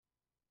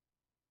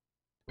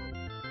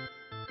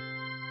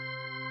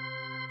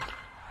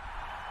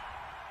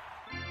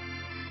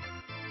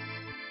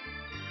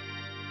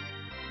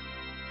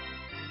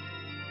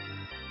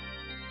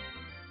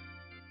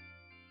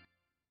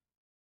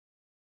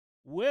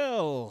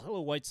Well, hello,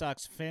 White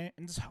Sox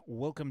fans.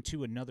 Welcome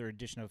to another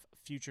edition of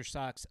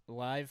FutureSox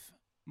Live.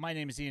 My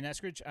name is Ian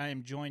Eskridge. I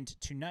am joined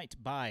tonight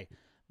by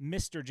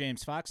Mr.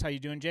 James Fox. How you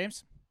doing,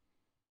 James?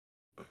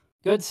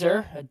 Good,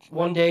 sir.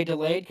 One day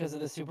delayed because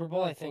of the Super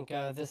Bowl. I think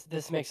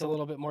this makes a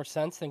little bit more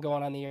sense than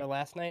going on the air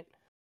last night.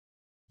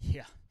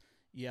 Yeah,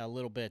 a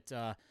little bit.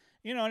 And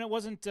it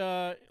wasn't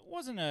a,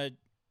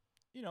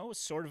 it was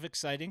sort of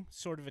exciting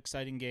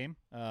game.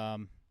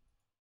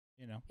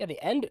 Yeah,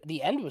 the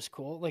end was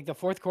cool. Like the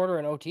fourth quarter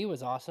in OT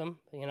was awesome.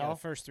 Yeah, the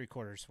first three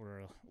quarters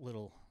were a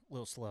little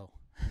slow.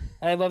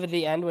 And I love at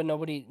the end when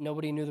nobody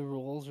knew the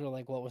rules or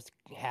like what was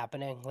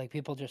happening. Like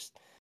people just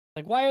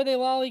like, why are they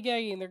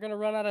lollygagging? They're gonna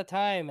run out of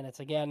time. And it's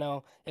like, yeah,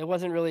 no, it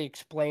wasn't really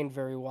explained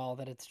very well.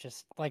 That it's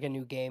just like a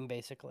new game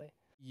basically.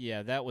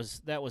 Yeah, that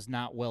was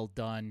not well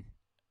done.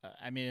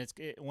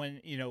 When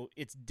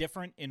it's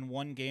different in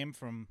one game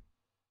from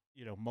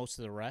most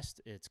of the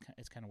rest. It's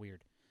kind of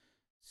weird.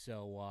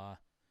 So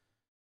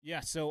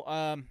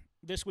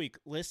this week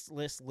lists.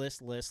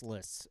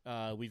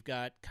 We've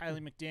got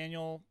Kiley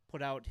McDaniel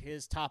put out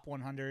his top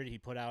 100. He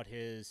put out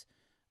his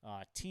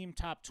team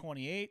top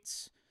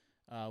 28s.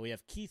 We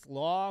have Keith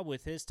Law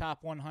with his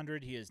top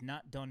 100. He has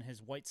not done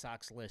his White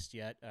Sox list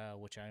yet,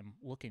 which I'm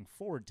looking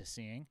forward to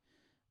seeing.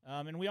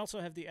 And we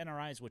also have the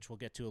NRIs, which we'll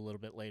get to a little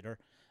bit later.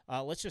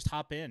 Let's just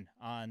hop in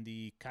on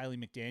the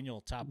Kiley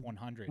McDaniel top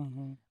 100.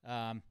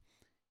 Mm-hmm.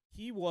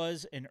 He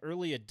was an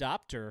early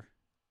adopter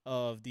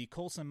of the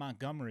Colson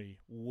Montgomery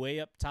way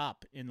up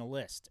top in the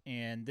list.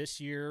 And this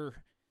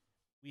year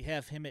we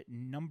have him at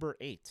number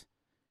 8.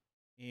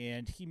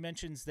 And he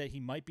mentions that he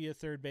might be a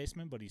third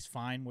baseman, but he's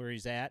fine where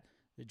he's at.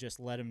 They just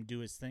let him do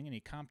his thing, and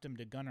he comped him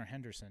to Gunnar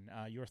Henderson.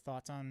 Your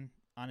thoughts on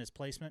his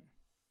placement?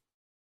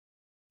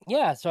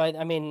 Yeah, so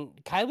I mean,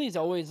 Kiley's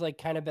always like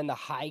kind of been the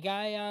high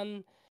guy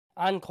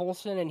on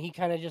Colson, and he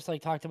kind of just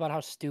like talked about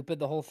how stupid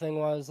the whole thing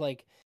was,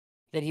 like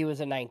that he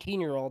was a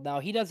 19-year-old. Now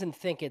he doesn't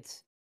think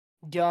it's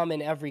dumb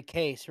in every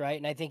case, right?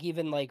 And I think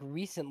even like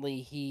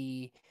recently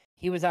he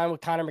was on with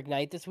Connor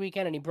McKnight this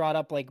weekend, and he brought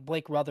up like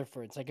Blake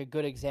Rutherford. It's like a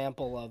good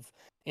example of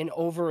an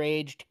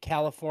overaged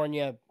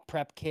California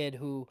prep kid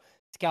who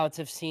scouts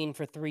have seen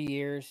for 3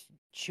 years,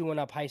 chewing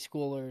up high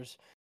schoolers,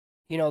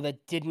 that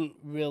didn't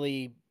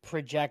really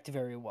project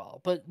very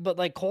well. But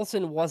like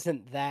Colson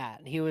wasn't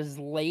that. He was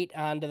late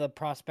onto the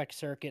prospect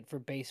circuit for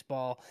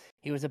baseball.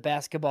 He was a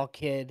basketball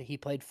kid. He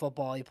played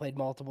football. He played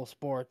multiple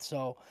sports.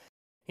 So,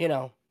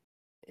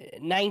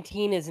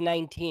 19 is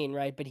 19,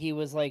 right? But he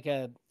was like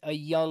a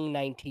young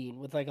 19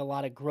 with like a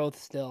lot of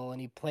growth still, and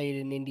he played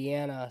in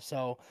Indiana.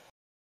 So,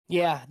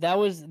 yeah, that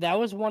was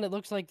one it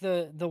looks like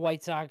the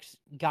White Sox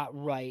got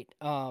right.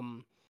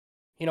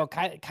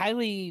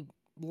 Kiley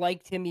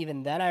liked him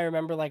even then. I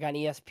remember like on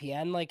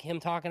ESPN, like him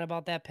talking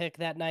about that pick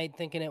that night,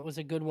 thinking it was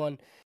a good one.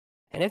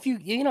 And if you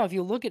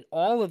look at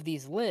all of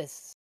these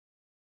lists,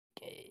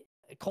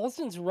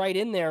 Colson's right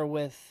in there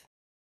with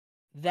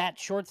that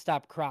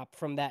shortstop crop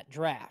from that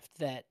draft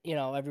that,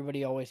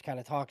 everybody always kind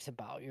of talks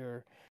about.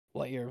 Your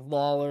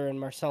Lawler and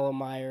Marcelo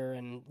Meyer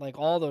and like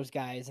all those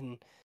guys. And,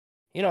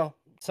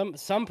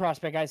 some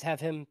prospect guys have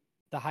him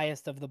the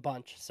highest of the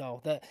bunch.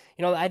 So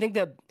I think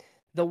that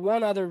the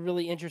one other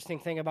really interesting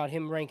thing about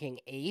him ranking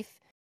 8th,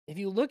 if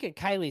you look at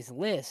Kiley's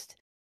list,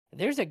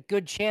 there's a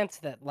good chance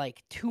that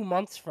like 2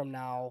 months from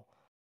now,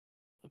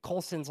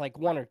 Colson's like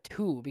 1 or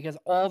 2 because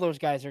all those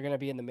guys are going to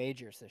be in the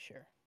majors this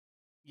year.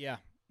 Yeah,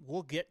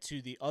 we'll get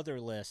to the other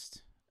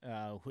list,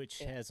 which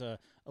has a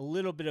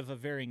little bit of a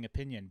varying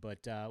opinion,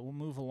 but we'll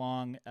move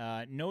along.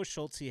 Noah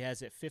Schultz, he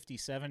has at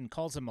 57,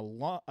 calls him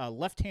a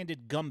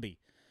left-handed Gumby.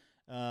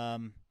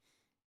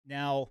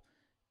 Now,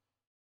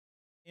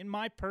 in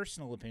my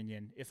personal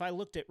opinion, if I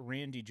looked at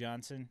Randy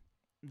Johnson,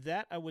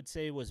 that I would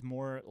say was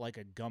more like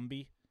a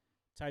Gumby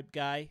type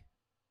guy.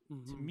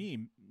 Mm-hmm. To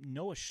me,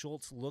 Noah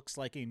Schultz looks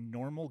like a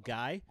normal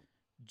guy,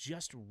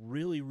 just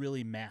really,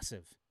 really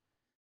massive.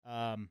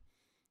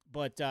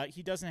 But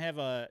he doesn't have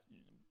a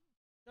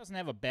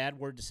bad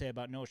word to say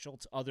about Noah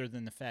Schultz other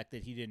than the fact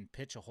that he didn't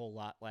pitch a whole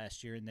lot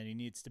last year and that he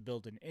needs to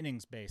build an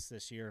innings base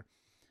this year.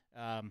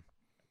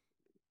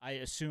 I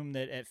assume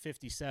that at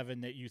 57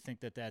 that you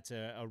think that that's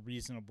a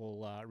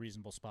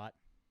reasonable spot.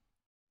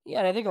 Yeah,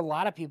 and I think a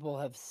lot of people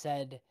have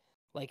said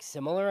like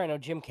similar. I know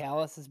Jim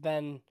Callis has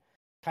been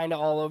kind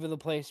of all over the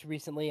place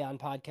recently on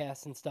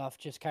podcasts and stuff,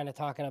 just kind of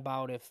talking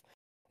about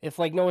if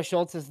like Noah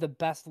Schultz is the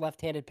best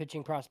left-handed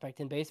pitching prospect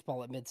in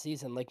baseball at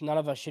midseason, like none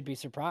of us should be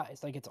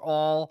surprised. Like it's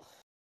all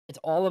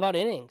about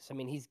innings. I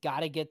mean, he's got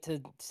to get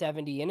to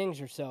 70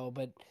 innings or so,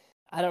 but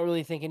I don't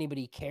really think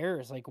anybody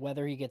cares like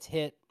whether he gets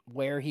hit,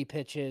 where he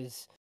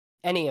pitches,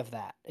 any of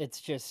that. It's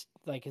just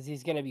like, cause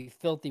he's going to be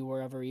filthy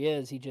wherever he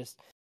is. He just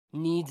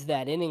needs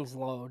that innings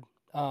load.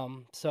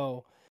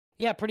 So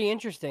yeah, pretty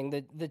interesting.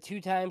 The 2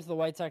 times the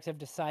White Sox have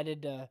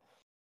decided to,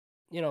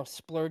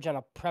 splurge on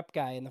a prep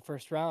guy in the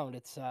first round,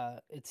 it's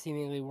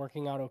seemingly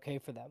working out okay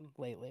for them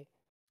lately.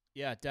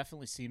 Yeah, it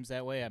definitely seems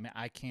that way. I mean,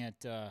 I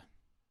can't, I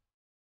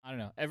don't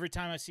know. Every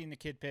time I've seen the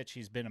kid pitch,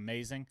 he's been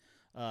amazing.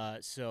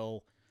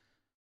 So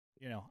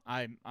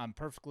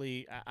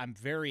I'm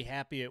very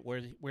happy at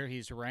where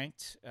he's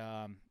ranked,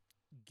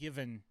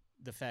 given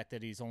the fact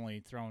that he's only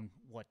thrown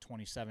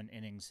 27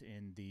 innings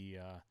in the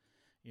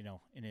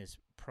in his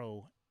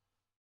pro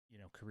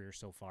career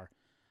so far.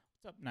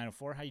 What's up,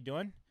 904? How you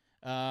doing?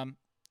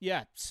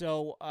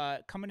 So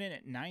coming in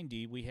at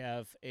 90, we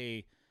have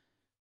a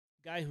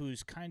guy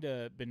who's kind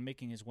of been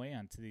making his way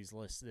onto these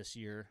lists this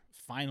year.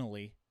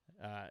 Finally,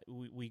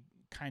 we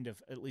kind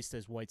of, at least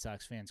as White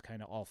Sox fans,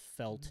 kind of all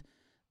felt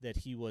that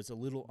he was a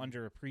little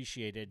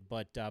underappreciated.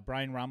 But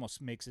Brian Ramos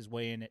makes his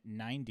way in at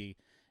 90,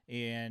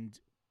 and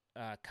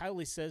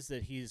Kiley says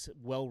that he's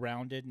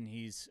well-rounded and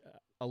he's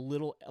a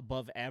little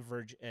above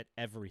average at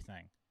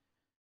everything.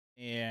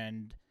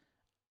 And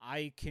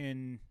I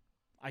can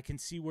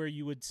see where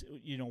you would,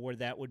 where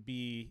that would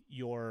be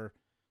your,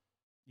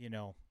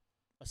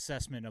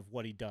 assessment of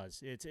what he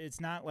does. It's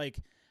not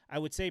like, I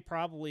would say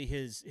probably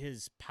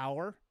his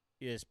power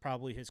is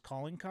probably his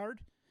calling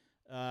card,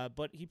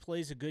 but he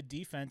plays a good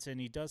defense and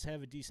he does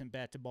have a decent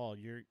bat to ball.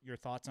 Your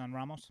thoughts on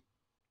Ramos?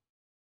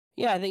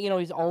 Yeah, I think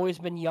he's always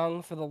been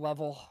young for the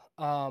level.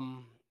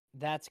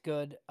 That's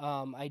good.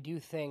 I do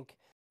think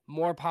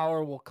more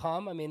power will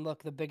come. I mean,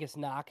 look, the biggest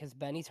knock has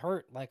been he's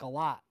hurt like a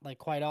lot, like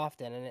quite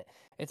often, and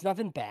it's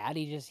nothing bad.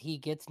 He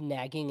gets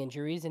nagging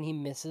injuries and he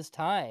misses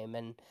time,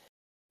 and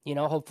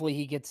hopefully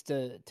he gets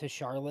to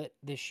Charlotte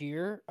this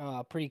year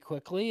pretty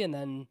quickly, and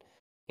then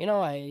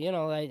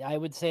I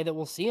would say that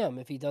we'll see him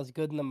if he does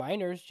good in the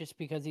minors, just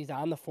because he's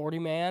on the 40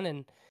 man,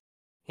 and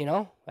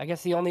I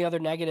guess the only other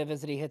negative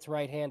is that he hits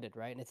right-handed,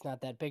 right? And it's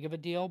not that big of a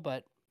deal,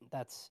 but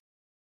that's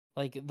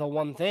like the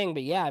one thing.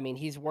 But yeah, I mean,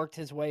 he's worked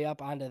his way up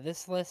onto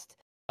this list.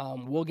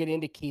 We'll get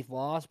into Keith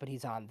Laws, but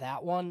he's on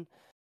that one.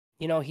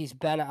 He's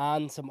been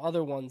on some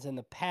other ones in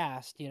the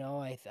past.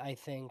 I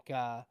think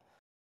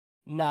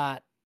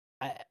not.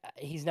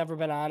 He's never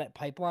been on at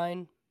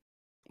Pipeline,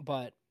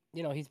 but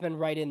he's been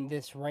right in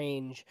this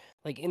range,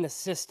 like in the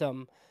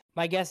system.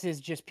 My guess is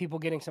just people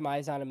getting some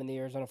eyes on him in the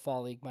Arizona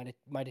Fall League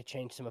might have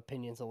changed some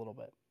opinions a little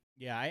bit.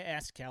 Yeah, I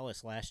asked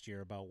Callis last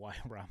year about why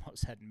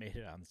Ramos hadn't made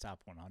it on the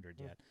top 100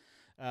 yet.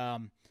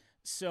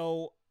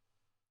 So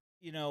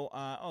we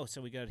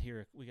got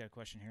a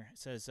question here. It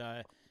says,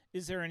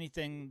 is there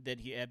anything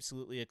that he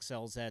absolutely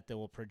excels at that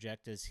will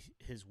project as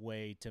his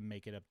way to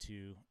make it up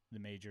to the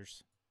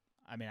majors?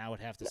 I mean, I would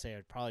have to say it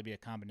would probably be a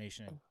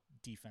combination of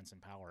defense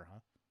and power, huh?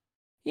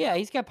 Yeah,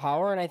 he's got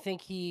power, and I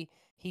think he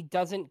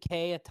doesn't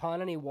K a ton,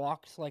 and he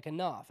walks like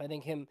enough. I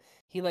think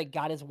he like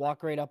got his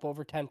walk rate up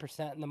over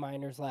 10% in the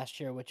minors last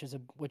year, which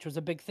was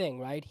a big thing,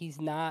 right? He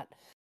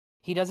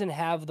doesn't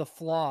have the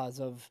flaws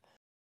of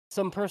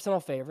some personal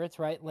favorites,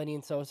 right? Lenny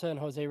and Sosa and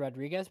Jose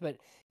Rodriguez, but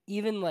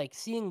even like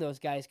seeing those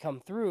guys come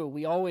through,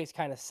 we always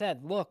kind of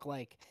said, look,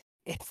 like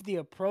if the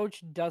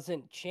approach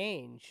doesn't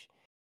change,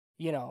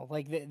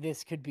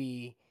 this could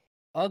be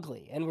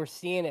ugly, and we're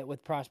seeing it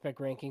with prospect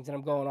rankings, and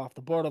I'm going off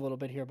the board a little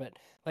bit here, but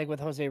like with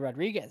Jose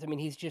Rodriguez, I mean,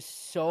 he's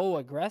just so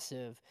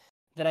aggressive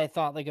that I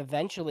thought like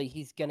eventually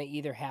he's going to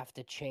either have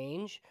to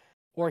change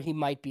or he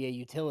might be a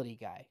utility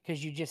guy,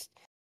 because you just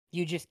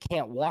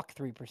can't walk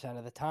 3%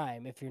 of the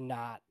time if you're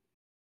not,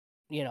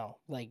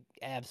 like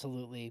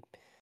absolutely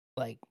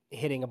like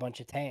hitting a bunch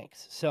of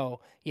tanks. So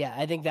yeah,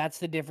 I think that's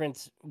the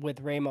difference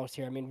with Ramos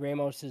here. I mean,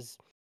 Ramos is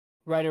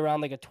right around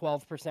like a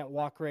 12%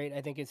 walk rate.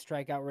 I think his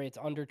strikeout rate's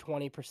under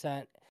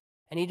 20%.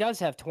 And he does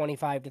have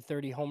 25 to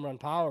 30 home run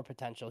power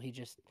potential. He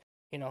just,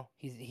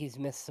 he's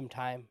missed some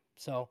time.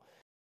 So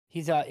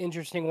he's an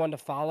interesting one to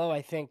follow.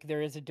 I think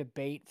there is a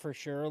debate for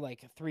sure,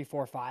 like 3,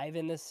 4, 5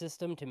 in this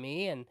system to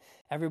me. And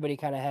everybody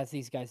kind of has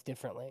these guys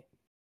differently.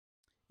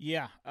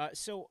 Yeah. I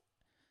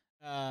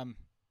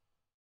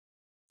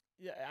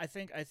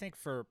think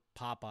for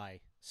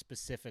Popeye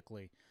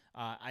specifically,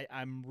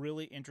 I'm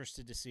really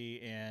interested to see,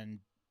 and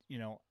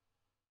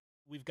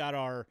we've got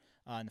our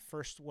in the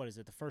first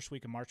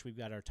week of March, we've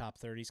got our top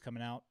 30s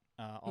coming out.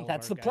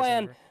 That's the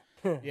plan.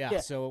 Yeah,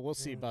 so we'll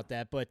see about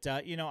that. But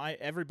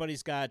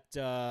everybody's got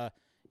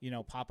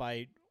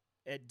Popeye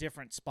at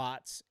different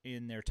spots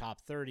in their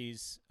top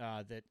 30s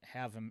that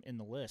have him in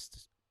the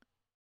list.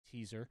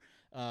 Teaser.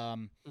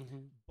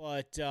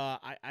 But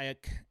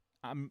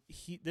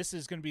this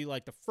is going to be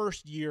like the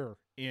first year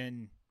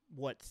in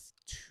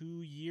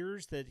 2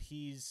 years that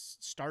he's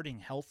starting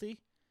healthy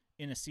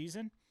in a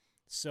season.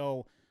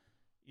 So,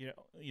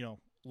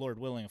 Lord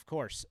willing, of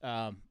course.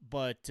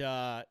 But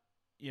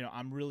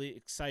I'm really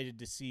excited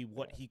to see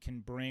what he can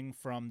bring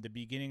from the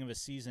beginning of a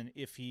season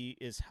if he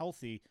is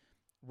healthy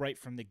right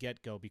from the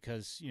get-go,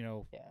 because,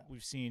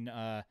 we've seen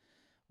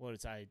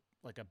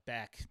like a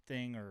back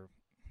thing or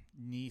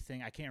knee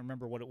thing. I can't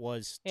remember what it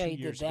was 2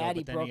 years ago,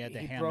 but then he had the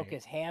hamate. He broke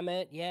his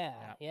hamate.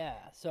 Yeah.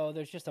 So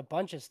there's just a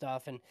bunch of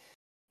stuff. And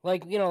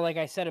like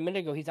I said a minute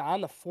ago, he's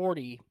on the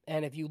 40.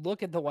 And if you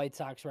look at the White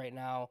Sox right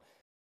now,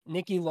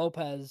 Nicky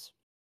Lopez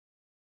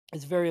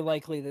is very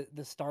likely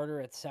the starter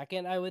at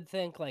second, I would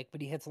think,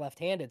 but he hits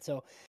left-handed.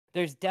 So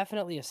there's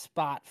definitely a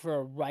spot for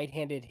a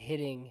right-handed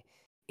hitting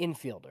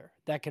infielder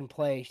that can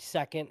play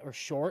second or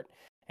short.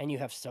 And you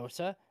have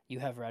Sosa, you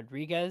have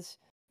Rodriguez,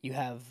 You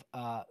have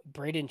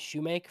Braden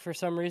Shoemake for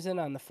some reason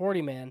on the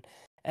 40-man.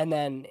 And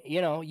then,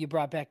 you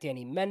brought back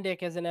Danny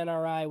Mendick as an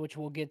NRI, which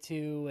we'll get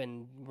to,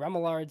 and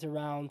Remelard's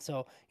around.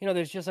 So,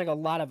 there's just like a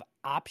lot of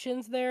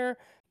options there.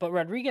 But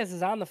Rodriguez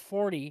is on the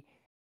 40,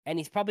 and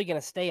he's probably going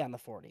to stay on the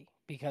 40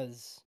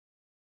 because,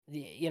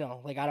 I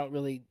don't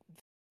really,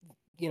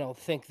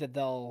 think that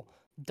they'll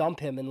dump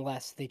him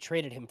unless they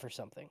traded him for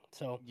something.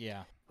 So,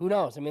 Yeah. who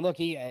knows? I mean, look,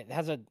 he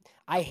has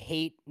I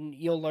hate,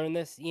 you'll learn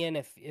this, Ian,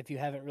 if you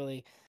haven't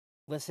really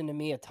listened to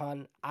me a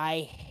ton.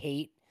 I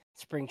hate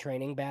spring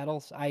training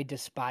battles. I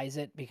despise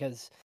it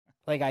because,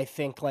 I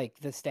think,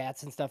 the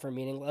stats and stuff are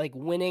meaningless. Like,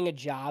 winning a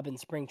job in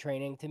spring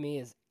training to me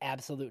is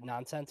absolute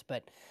nonsense.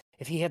 But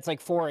if he hits,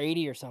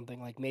 480 or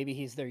something, maybe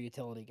he's their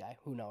utility guy.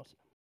 Who knows?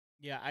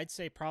 Yeah, I'd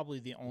say probably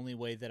the only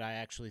way that I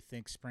actually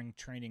think spring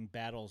training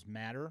battles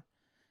matter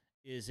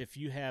is if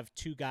you have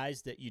two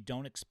guys that you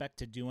don't expect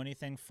to do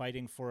anything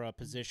fighting for a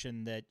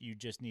position that you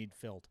just need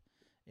filled.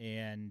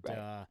 And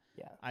Right.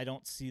 Yeah. I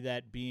don't see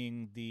that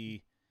being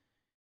the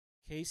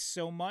case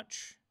so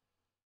much,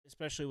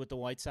 especially with the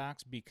White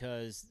Sox,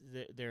 because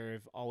there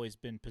have always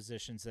been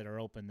positions that are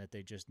open that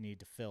they just need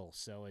to fill.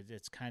 So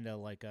it's kind of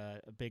like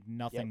a big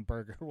nothing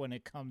burger when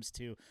it comes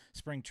to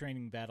spring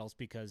training battles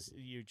because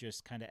you're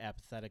just kind of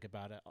apathetic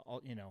about it,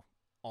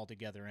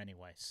 altogether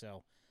anyway.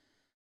 So,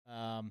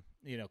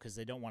 because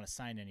they don't want to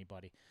sign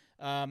anybody.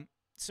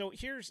 So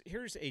here's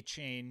a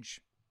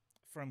change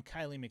from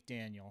Kiley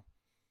McDaniel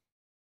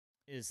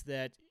is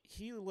that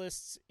he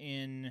lists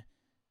in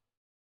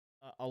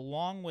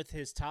along with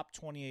his top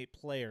 28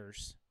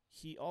 players,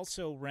 he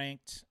also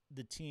ranked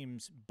the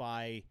teams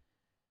by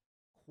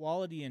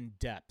quality and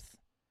depth.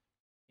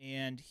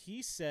 And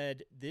he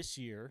said this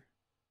year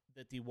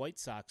that the White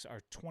Sox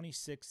are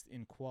 26th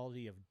in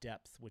quality of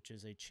depth, which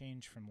is a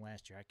change from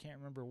last year. I can't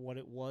remember what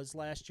it was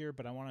last year,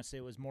 but I want to say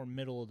it was more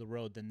middle of the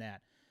road than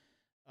that.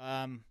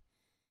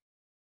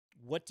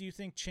 What do you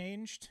think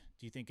changed?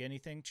 Do you think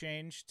anything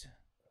changed?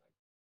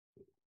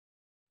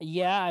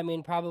 Yeah, I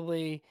mean,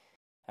 probably.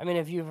 I mean,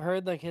 if you've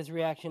heard his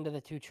reaction to the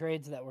two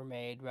trades that were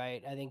made,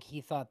 right? I think he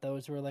thought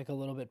those were a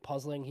little bit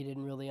puzzling. He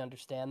didn't really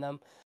understand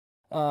them.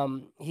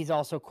 He's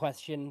also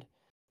questioned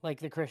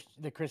the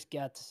Chris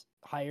Getz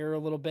hire a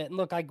little bit. And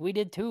look, we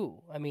did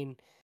too. I mean,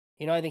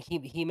 I think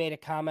he made a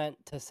comment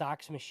to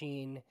Sox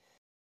Machine,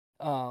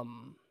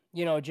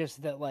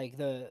 just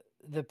that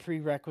the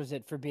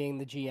prerequisite for being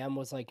the GM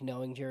was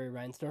knowing Jerry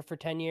Reinsdorf for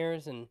 10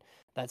 years, and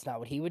that's not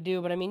what he would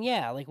do. But I mean,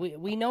 yeah,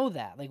 we know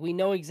that. We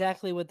know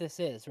exactly what this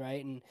is,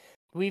 right? And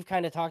we've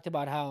kind of talked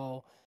about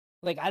how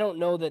I don't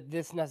know that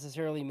this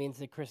necessarily means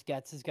that Chris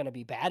Getz is going to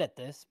be bad at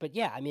this, but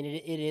yeah, I mean,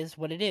 it is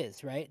what it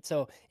is, right?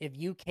 So if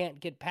you can't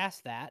get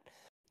past that,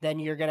 then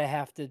you're going to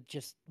have to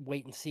just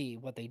wait and see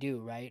what they do,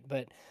 right?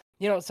 But,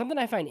 something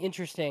I find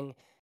interesting.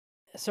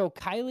 So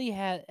Kiley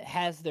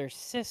has their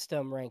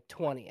system ranked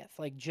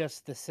 20th,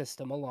 just the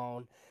system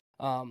alone.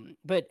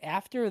 But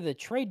after the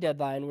trade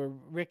deadline where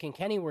Rick and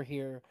Kenny were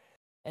here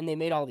and they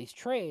made all these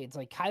trades,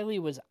 Kiley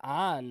was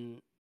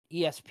on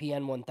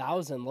ESPN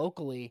 1000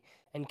 locally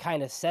and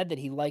kind of said that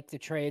he liked the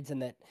trades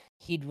and that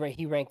he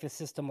ranked the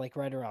system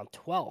right around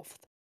 12th.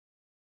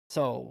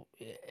 So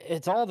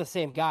it's all the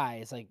same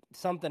guys.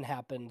 Something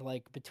happened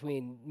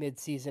between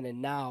midseason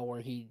and now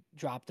where he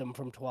dropped them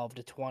from 12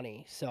 to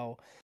 20. So,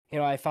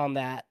 I found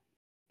that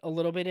a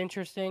little bit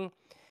interesting.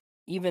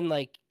 Even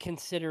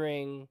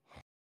considering,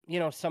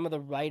 some of the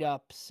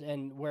write-ups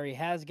and where he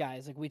has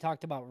guys. We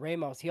talked about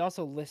Ramos. He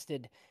also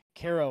listed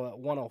Caro at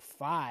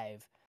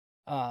 105.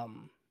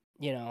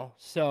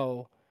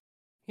 So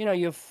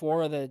you have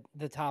four of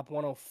the top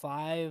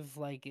 105.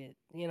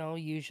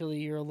 Usually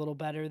you're a little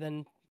better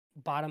than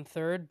bottom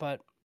third,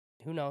 but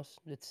who knows?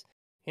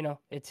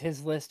 It's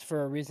his list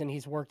for a reason.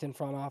 He's worked in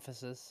front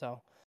offices,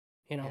 so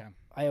Yeah.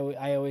 I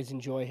always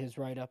enjoy his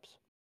write-ups.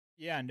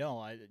 Yeah, no,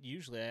 I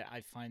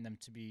find them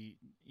to be,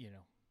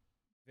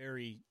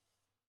 very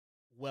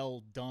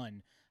well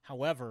done.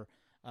 However,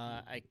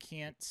 I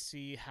can't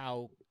see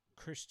how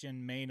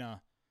Christian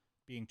Mena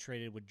being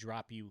traded would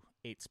drop you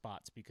 8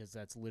 spots because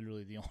that's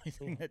literally the only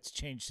thing that's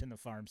changed in the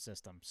farm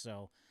system.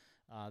 So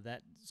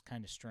that's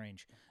kind of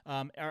strange.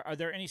 Are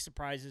there any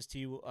surprises to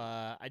you?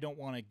 I don't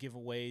want to give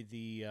away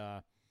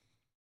the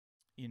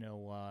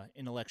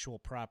intellectual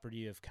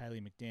property of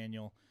Kiley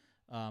McDaniel,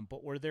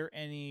 but were there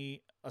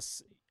any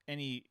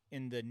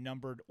in the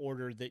numbered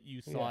order that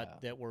you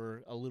thought that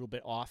were a little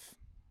bit off?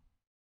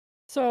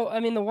 So, I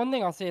mean, the one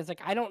thing I'll say is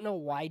I don't know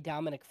why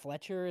Dominic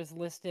Fletcher is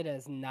listed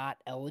as not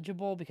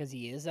eligible because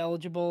he is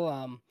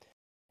eligible.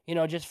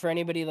 Just for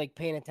anybody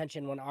paying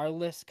attention when our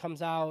list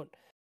comes out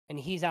and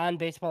he's on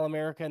Baseball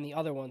America and the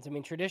other ones. I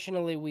mean,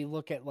 traditionally we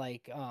look at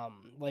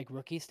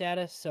rookie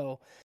status. So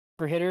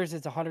for hitters,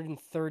 it's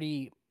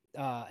 130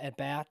 at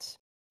bats.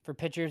 For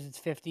pitchers, it's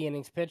 50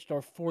 innings pitched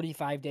or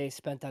 45 days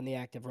spent on the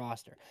active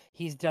roster.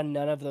 He's done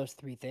none of those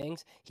three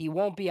things. He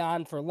won't be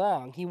on for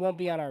long. He won't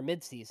be on our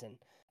midseason.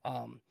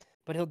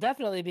 But he'll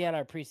definitely be on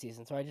our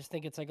preseason. So I just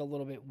think it's a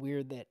little bit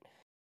weird that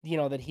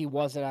that he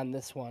wasn't on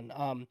this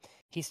one.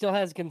 He still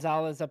has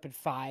Gonzalez up at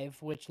 5,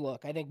 which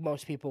look, I think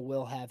most people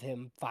will have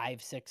him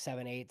 5, 6,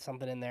 7, 8,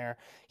 something in there.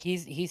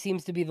 He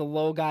seems to be the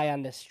low guy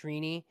on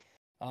Nastrini.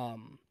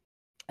 And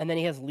then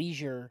he has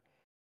Leisure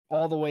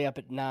all the way up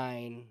at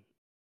 9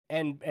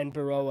 and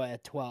Baroa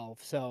at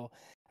 12. So,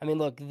 I mean,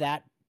 look,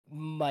 that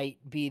might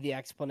be the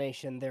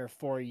explanation there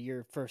for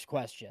your first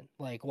question.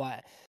 Like,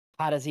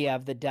 how does he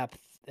have the depth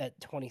at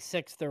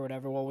 26th or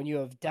whatever? Well, when you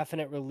have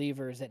definite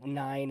relievers at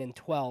 9 and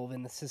 12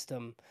 in the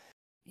system,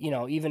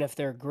 even if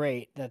they're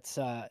great, that's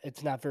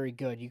it's not very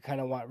good. You kind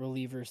of want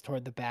relievers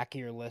toward the back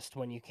of your list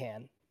when you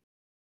can.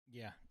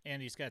 Yeah,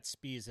 and he's got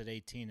Spees at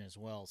 18 as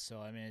well. So,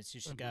 I mean, it's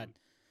just got,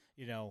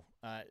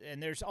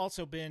 and there's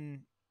also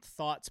been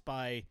thoughts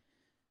by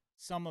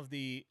some of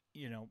the,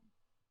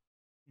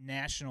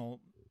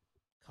 national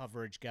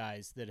coverage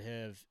guys that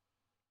have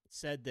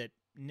said that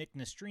Nick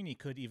Nastrini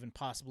could even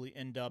possibly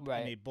end up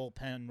in a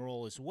bullpen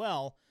role as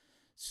well.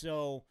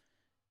 So,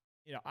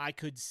 I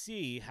could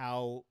see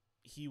how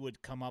he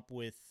would come up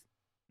with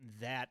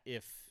that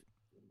if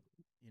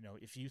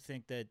you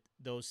think that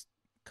those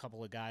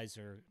couple of guys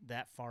are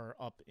that far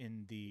up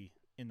in the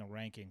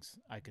rankings,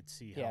 I could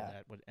see how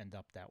that would end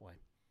up that way.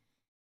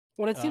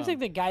 Well, it seems like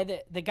the guy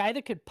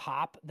that could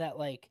pop that,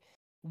 like,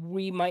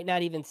 we might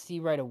not even see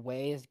right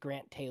away is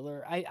Grant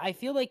Taylor. I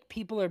feel like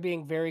people are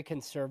being very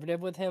conservative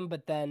with him,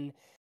 but then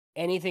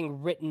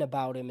anything written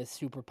about him is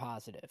super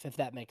positive, if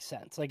that makes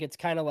sense. Like, it's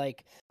kind of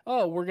like,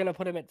 oh, we're going to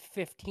put him at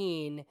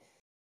 15,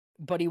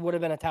 but he would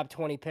have been a top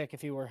 20 pick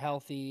if he were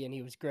healthy and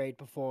he was great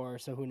before,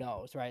 so who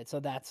knows, right? So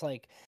that's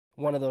like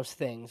one of those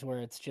things where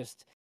it's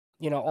just,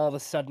 all of a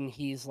sudden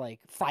he's like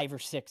 5 or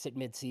 6 at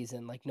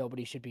midseason. Like,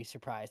 nobody should be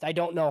surprised. I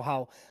don't know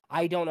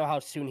how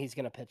soon he's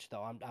going to pitch,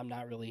 though. I'm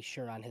not really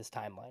sure on his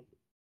timeline.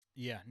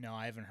 Yeah, no,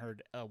 I haven't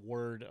heard a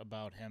word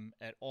about him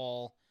at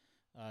all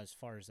as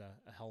far as a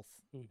health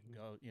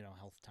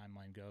health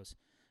timeline goes.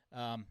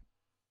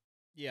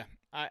 Yeah,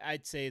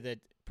 I'd say that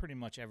pretty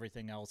much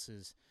everything else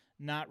is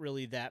not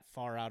really that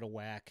far out of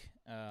whack.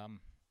 I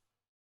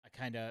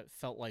kind of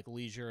felt like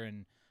Leisure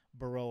and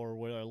Burrow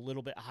were a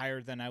little bit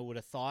higher than I would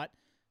have thought,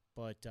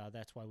 but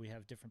that's why we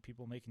have different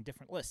people making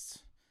different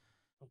lists.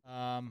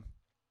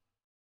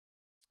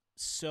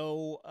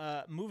 So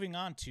moving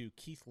on to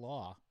Keith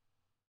Law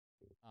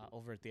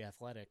over at The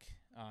Athletic,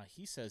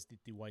 he says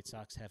that the White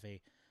Sox have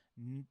a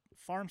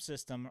farm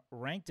system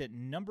ranked at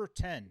number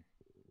 10.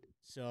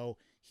 So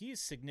he's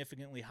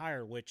significantly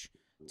higher, which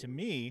to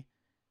me,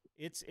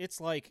 it's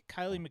like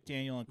Kiley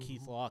McDaniel and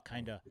Keith Law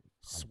kind of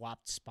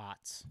swapped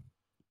spots.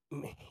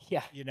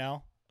 Yeah.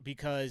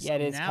 Because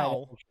it is now, kind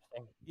of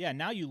interesting.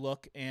 Now you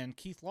look and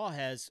Keith Law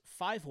has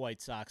 5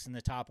 White Sox in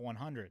the top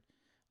 100,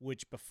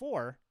 which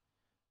before,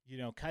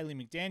 Kiley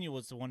McDaniel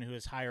was the one who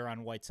was higher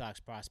on White Sox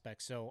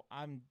prospects. So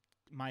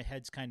my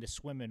head's kind of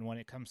swimming when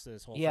it comes to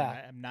this whole thing.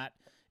 I'm not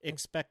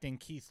expecting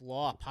Keith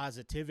Law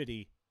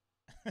positivity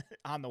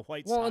on the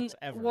White Sox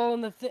ever. Well,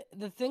 and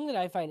the thing that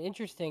I find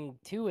interesting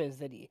too is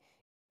that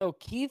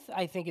Keith,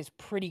 I think, is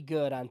pretty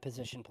good on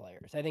position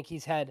players. I think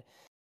he's had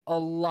a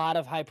lot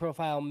of high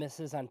profile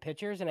misses on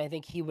pitchers, and I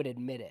think he would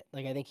admit it.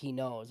 Like, I think he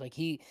knows. Like,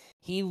 he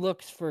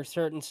looks for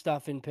certain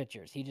stuff in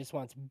pitchers. He just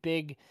wants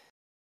big,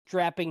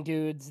 strapping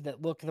dudes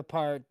that look the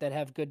part, that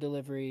have good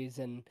deliveries,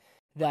 and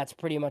that's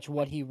pretty much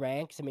what he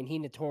ranks. I mean, he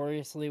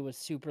notoriously was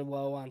super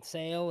low on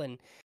Sale, and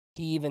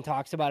he even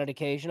talks about it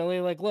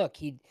occasionally. Like, look,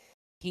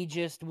 he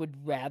just would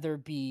rather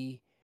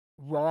be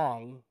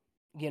wrong,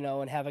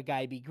 and have a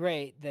guy be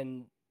great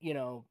than,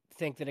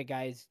 think that a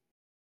guy's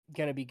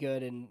gonna be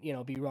good and,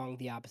 be wrong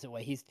the opposite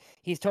way.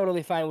 He's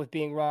totally fine with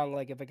being wrong,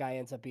 like, if a guy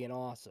ends up being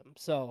awesome.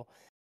 So,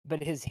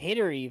 but his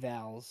hitter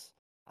evals,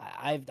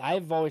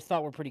 I've always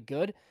thought were pretty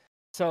good.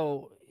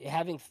 So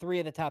having 3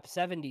 of the top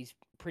 70's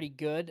pretty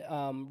good,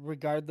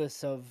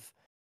 regardless of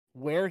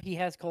where he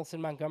has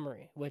Colson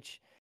Montgomery, which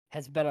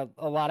has been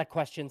a lot of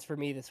questions for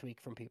me this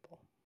week from people.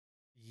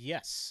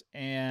 Yes,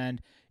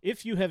 and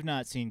if you have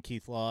not seen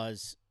Keith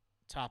Law's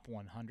top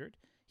 100,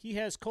 he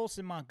has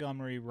Colson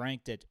Montgomery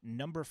ranked at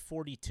number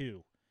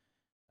 42.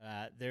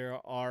 There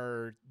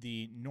are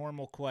the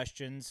normal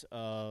questions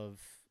of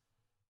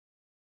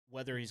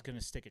whether he's going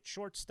to stick at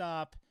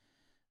shortstop,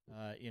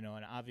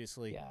 and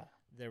obviously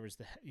there was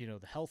the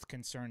health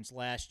concerns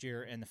last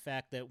year, and the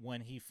fact that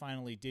when he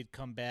finally did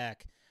come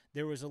back,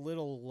 there was a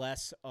little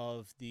less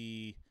of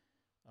the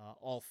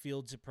all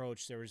fields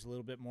approach. There was a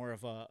little bit more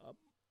of a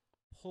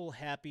pull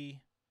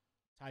happy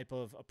type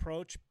of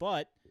approach,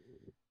 but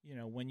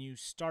when you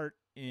start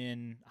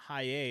in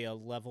high A, a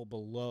level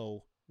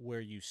below where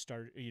you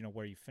start,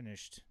 where you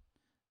finished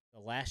the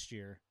last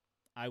year,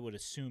 I would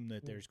assume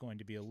that there's going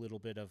to be a little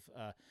bit of,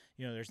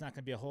 there's not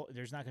going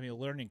to be a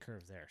learning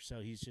curve there.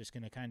 So he's just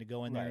going to kind of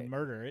go in there and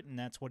murder it, and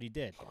that's what he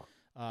did.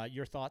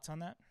 Your thoughts on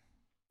that?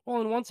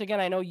 Well, and once again,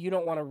 I know you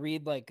don't want to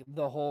read like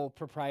the whole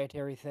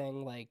proprietary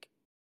thing like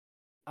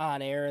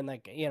on air, and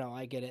like,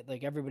 I get it.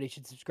 Like, everybody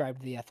should subscribe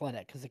to The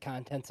Athletic because the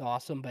content's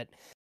awesome. But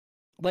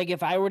like,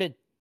 if I were to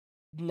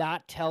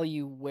not tell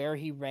you where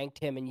he ranked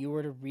him and you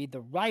were to read the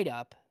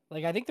write-up,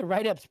 Like, I think the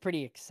write-up's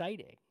pretty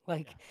exciting.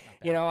 Like,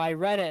 Yeah, not bad. I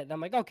read it and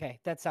I'm like, okay,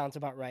 that sounds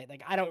about right.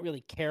 Like, I don't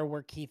really care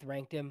where Keith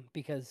ranked him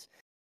because,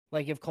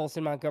 like, if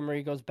Colson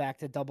Montgomery goes back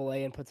to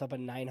Double-A and puts up a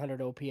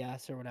 900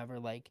 OPS or whatever,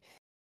 like,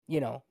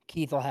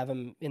 Keith will have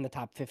him in the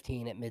top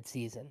 15 at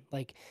midseason.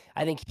 Like,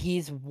 I think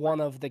he's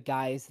one of the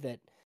guys that,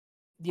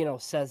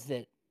 says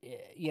that,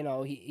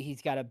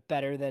 he's got a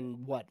better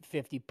than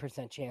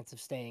 50% chance of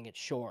staying at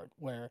short,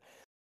 where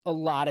a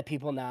lot of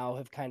people now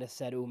have kind of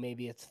said, oh,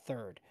 maybe it's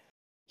third.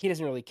 He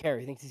doesn't really care.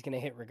 He thinks he's going to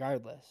hit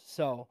regardless.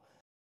 So,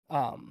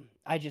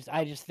 I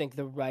just think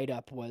the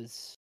write-up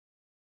was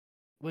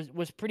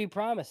pretty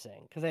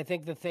promising, because I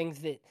think the things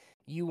that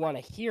you want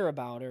to hear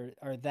about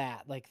are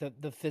that, like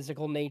the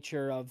physical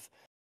nature of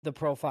the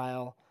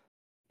profile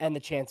and the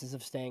chances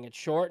of staying at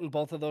short, and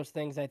both of those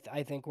things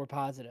I think were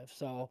positive.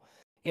 So,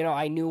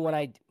 I knew when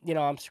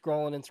I'm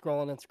scrolling and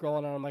scrolling and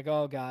scrolling, and I'm like,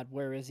 oh God,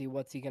 where is he?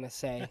 What's he gonna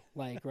say?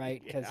 Like,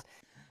 right? Because,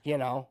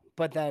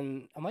 but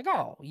then I'm like,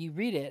 oh, you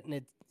read it,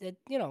 and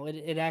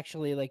it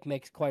actually like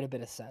makes quite a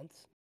bit of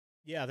sense.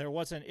 Yeah, it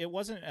wasn't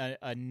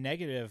a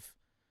negative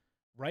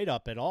write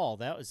up at all.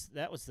 That was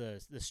the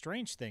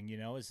strange thing,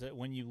 is that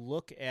when you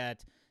look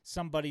at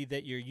somebody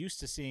that you're used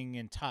to seeing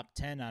in top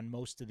 10 on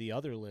most of the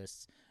other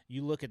lists,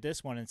 you look at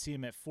this one and see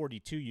him at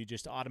 42, you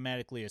just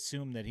automatically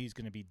assume that he's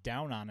going to be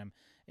down on him,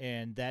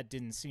 and that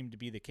didn't seem to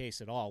be the case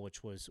at all,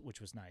 which was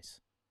nice.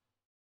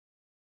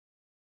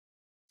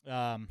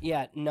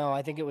 Yeah, no,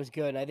 I think it was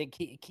good. I think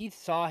Keith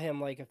saw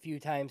him like a few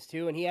times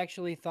too, and he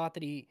actually thought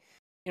that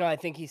I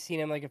think he's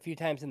seen him like a few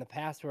times in the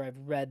past where I've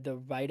read the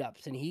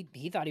write-ups, and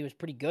he thought he was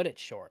pretty good at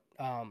short.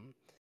 I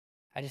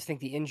just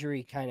think the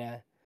injury kind of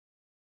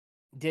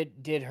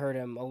did hurt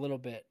him a little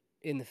bit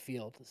in the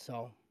field,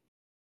 so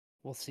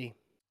we'll see.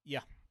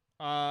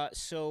 Yeah.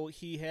 So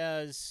he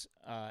has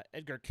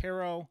Edgar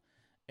Caro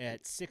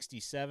at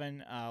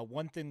 67.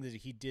 One thing that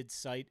he did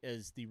cite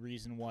as the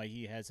reason why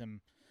he has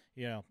him,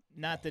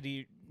 not that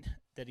he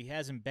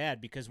has him bad,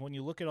 because when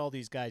you look at all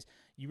these guys,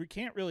 you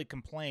can't really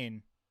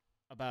complain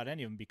about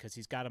any of them because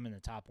he's got them in the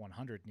top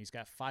 100, and he's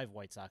got 5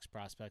 White Sox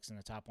prospects in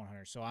the top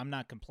 100. So I'm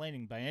not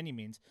complaining by any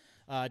means.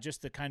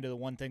 Just the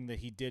one thing that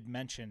he did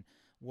mention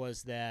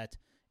was that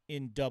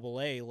in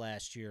Double-A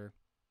last year,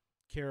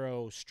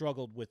 Caro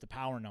struggled with the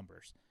power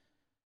numbers,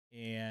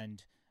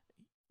 and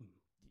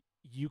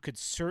you could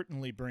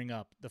certainly bring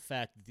up the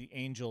fact that the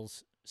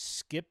Angels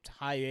skipped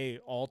High A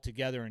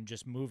altogether and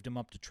just moved him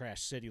up to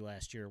Trash City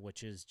last year,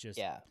 which is just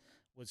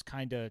was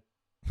kind of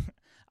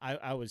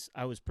I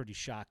was pretty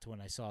shocked when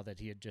I saw that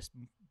he had just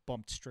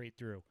bumped straight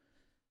through.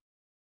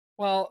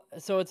 Well,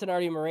 so it's an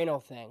Artie Moreno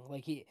thing.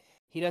 Like he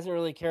doesn't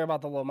really care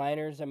about the low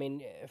minors. I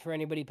mean, for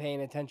anybody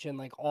paying attention,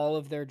 like all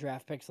of their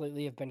draft picks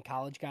lately have been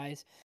college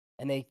guys,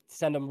 and they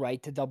send them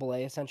right to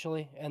Double-A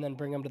essentially, and then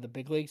bring them to the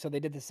big league. So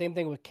they did the same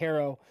thing with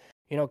Caro.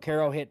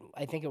 Caro hit,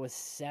 I think it was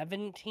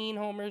 17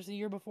 homers the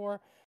year before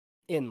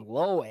in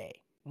Low A,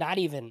 not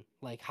even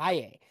like High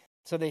A.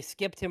 So they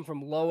skipped him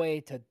from Low A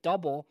to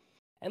Double.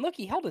 And look,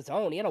 he held his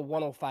own. He had a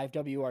 105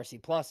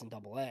 WRC plus in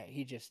Double-A.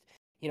 He just,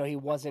 he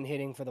wasn't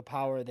hitting for the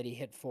power that he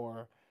hit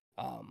for.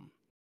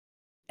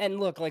 And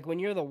look, like when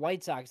you're the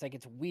White Sox, like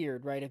it's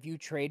weird, right? If you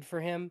trade for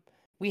him,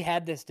 we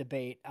had this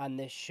debate on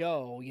this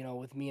show,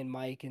 with me and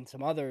Mike and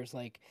some others.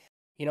 Like,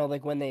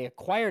 like when they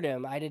acquired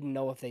him, I didn't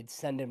know if they'd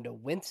send him to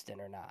Winston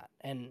or not.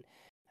 And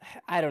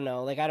I don't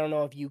know. Like, I don't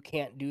know if you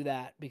can't do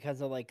that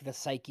because of like the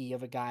psyche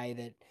of a guy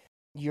that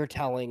you're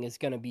telling is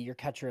going to be your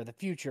catcher of the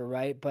future,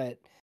 right? But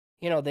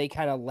they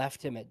kind of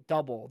left him at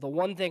Double. The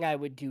one thing I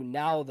would do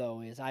now,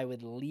 though, is I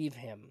would leave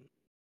him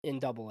in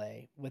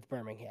Double-A with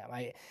Birmingham.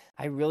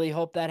 I really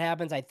hope that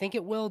happens. I think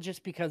it will,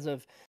 just because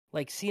of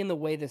like seeing the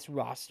way this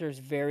roster is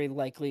very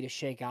likely to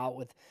shake out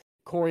with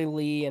Corey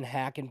Lee and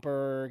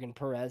Hackenberg and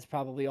Perez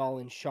probably all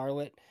in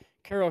Charlotte.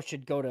 Caro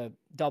should go to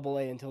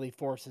Double-A until he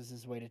forces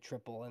his way to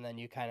Triple, and then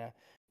you kind of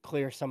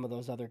clear some of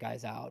those other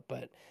guys out.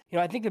 But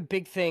I think the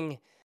big thing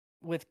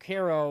with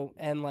Caro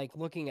and like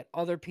looking at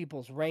other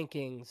people's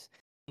rankings,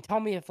 tell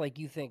me if like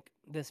you think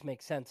this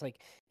makes sense.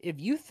 Like if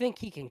you think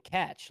he can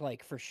catch,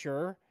 like for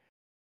sure,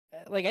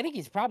 like I think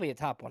he's probably a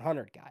top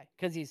 100 guy,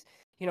 because he's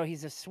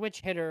he's a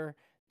switch hitter,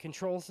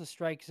 controls the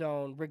strike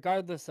zone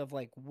regardless of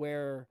like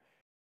where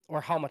or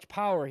how much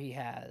power he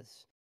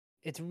has.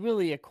 It's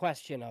really a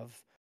question of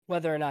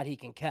whether or not he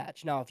can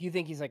catch. Now, if you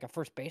think he's like a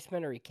first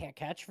baseman or he can't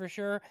catch for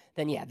sure,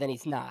 then then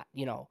he's not.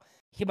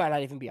 He might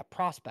not even be a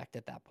prospect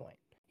at that point.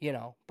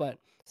 But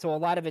so a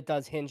lot of it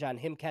does hinge on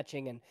him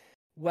catching and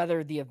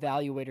whether the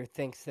evaluator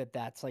thinks that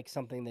that's like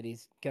something that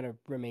he's going to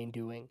remain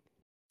doing.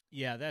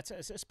 Yeah, that's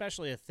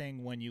especially a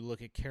thing when you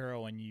look at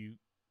Caro and you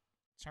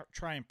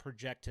try and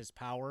project his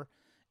power,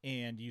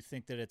 and you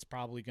think that it's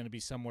probably going to be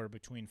somewhere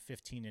between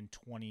 15 and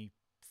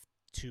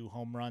 22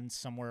 home runs,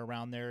 somewhere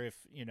around there, if,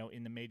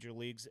 in the major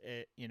leagues,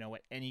 at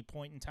any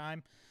point in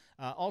time.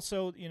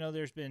 Also,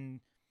 there's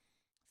been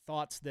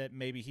thoughts that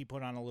maybe he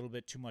put on a little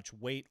bit too much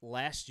weight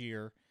last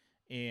year,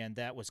 and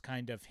that was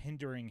kind of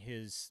hindering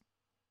his,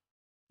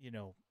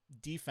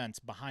 defense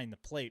behind the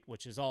plate,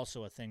 which is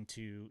also a thing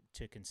to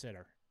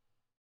consider.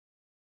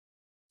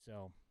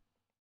 So,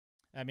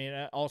 I mean,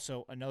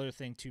 also another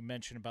thing to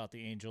mention about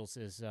the Angels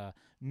is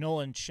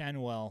Nolan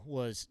Chanuel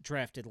was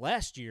drafted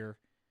last year,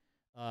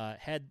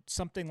 had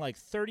something like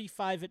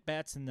 35 at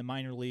bats in the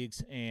minor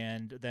leagues,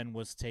 and then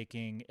was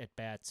taking at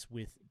bats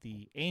with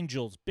the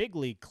Angels big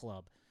league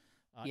club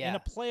in a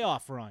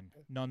playoff run,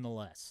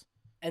 nonetheless.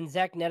 And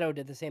Zach Neto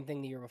did the same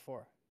thing the year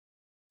before.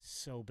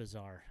 So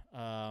bizarre.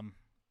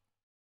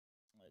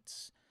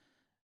 It's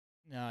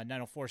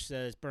 904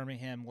 says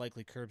Birmingham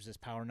likely curbs his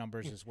power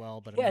numbers as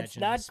well, but it's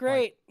not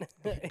great.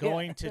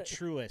 Going to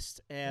Truist,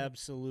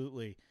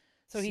 absolutely.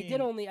 So he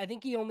did I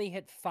think he only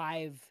hit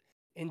 5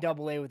 in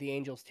Double-A with the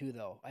Angels too,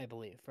 though, I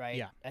believe, right?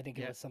 Yeah. I think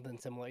it was something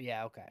similar.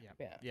 Yeah, okay.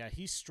 Yeah,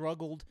 he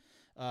struggled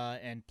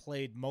and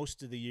played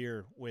most of the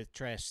year with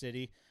Trash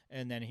City,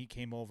 and then he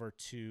came over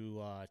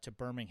to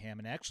Birmingham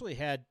and actually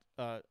had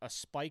a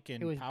spike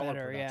in power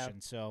production. Yeah.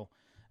 So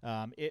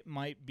it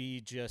might be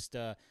just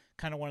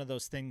kind of one of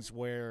those things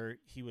where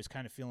he was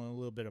kind of feeling a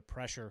little bit of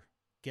pressure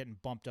getting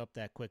bumped up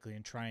that quickly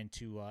and trying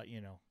to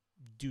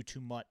do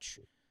too much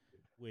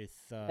with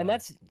and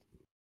that's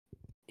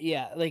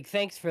like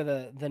thanks for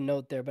the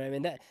note there, but I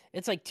mean that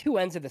it's like two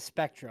ends of the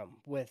spectrum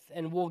with,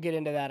 and we'll get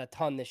into that a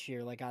ton this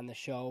year like on the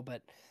show,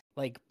 but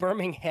like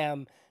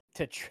Birmingham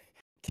to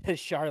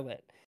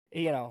Charlotte,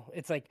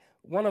 it's like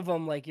one of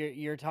them, like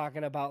you're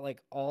talking about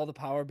like all the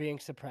power being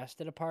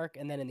suppressed at a park,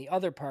 and then in the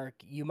other park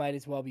you might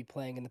as well be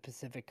playing in the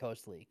Pacific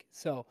Coast League.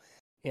 So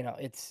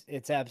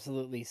it's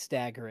absolutely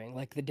staggering,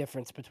 like the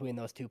difference between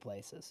those two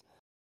places.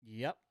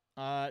 Yep.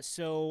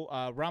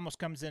 So Ramos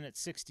comes in at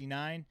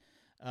 69.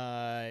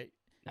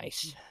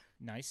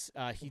 Nice.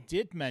 He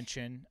did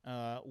mention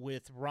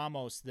with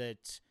Ramos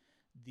that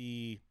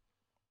the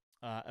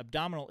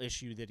abdominal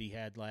issue that he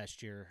had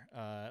last year,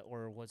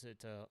 or was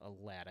it a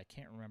lat? I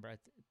can't remember. I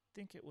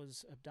think it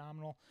was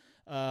abdominal.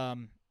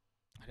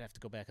 I'd have to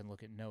go back and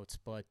look at notes,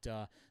 but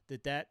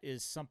that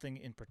is something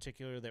in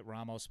particular that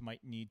Ramos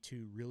might need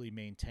to really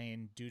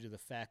maintain due to the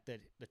fact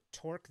that the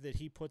torque that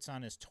he puts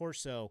on his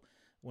torso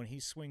when he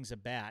swings a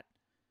bat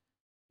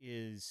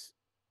is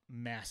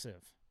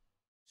massive.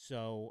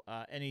 So,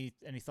 any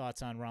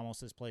thoughts on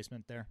Ramos's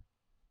placement there?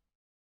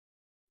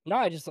 No,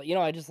 I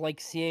just like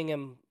seeing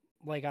him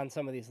like on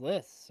some of these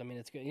lists. I mean,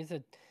 it's good. He's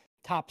a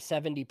top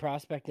 70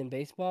 prospect in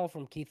baseball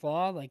from Keith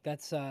Law. Like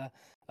that's a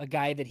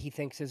guy that he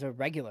thinks is a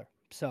regular.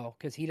 So,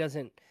 because he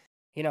doesn't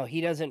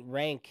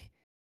rank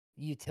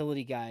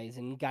utility guys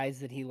and guys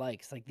that he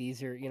likes. Like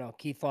these are,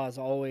 Keith Law's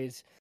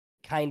always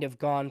kind of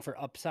gone for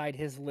upside.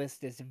 His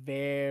list is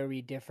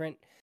very different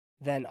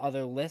than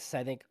other lists.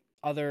 I think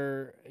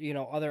other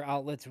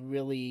outlets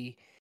really,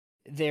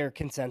 they're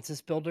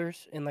consensus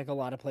builders in like a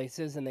lot of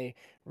places, and they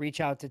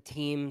reach out to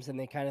teams and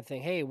they kind of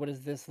think, hey, what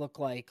does this look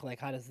like? Like,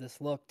 how does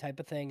this look type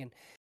of thing. And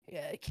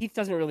Keith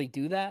doesn't really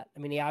do that. I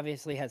mean, he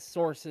obviously has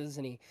sources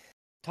and he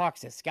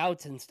talks to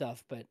scouts and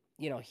stuff, but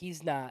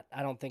he's not,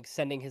 I don't think,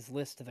 sending his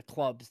list to the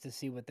clubs to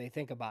see what they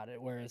think about it.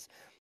 Whereas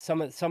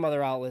some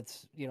other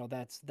outlets,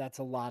 that's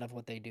a lot of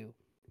what they do.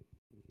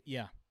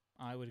 Yeah,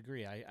 I would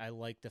agree. I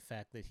like the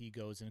fact that he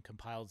goes and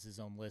compiles his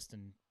own list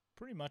and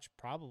pretty much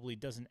probably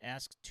doesn't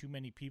ask too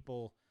many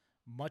people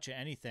much of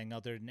anything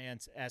other than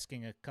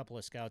asking a couple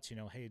of scouts,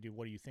 hey, dude,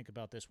 what do you think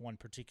about this one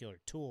particular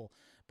tool?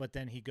 But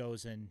then he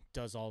goes and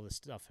does all this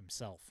stuff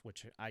himself,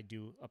 which I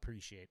do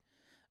appreciate.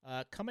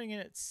 Coming in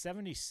at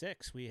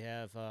 76, we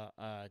have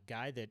a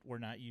guy that we're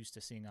not used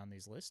to seeing on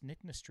these lists. Nick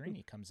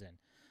Nastrini comes in,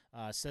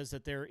 says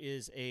that there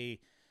is a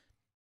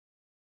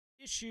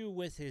issue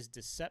with his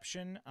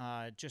deception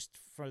just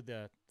for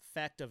the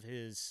fact of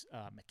his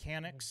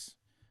mechanics.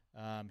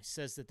 He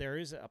says that there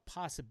is a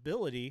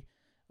possibility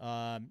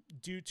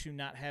due to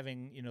not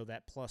having,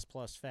 that plus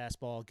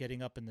fastball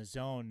getting up in the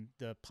zone,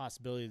 the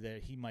possibility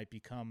that he might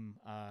become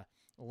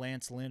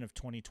Lance Lynn of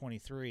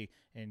 2023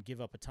 and give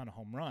up a ton of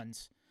home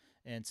runs,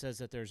 and says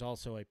that there's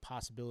also a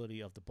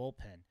possibility of the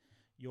bullpen.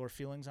 Your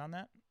feelings on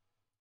that?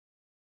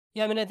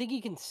 Yeah, I mean, I think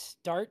he can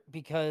start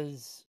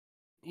because,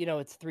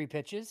 it's 3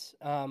 pitches.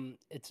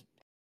 It's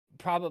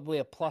probably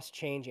a plus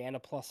change and a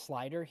plus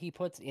slider he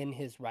puts in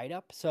his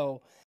write-up.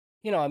 So,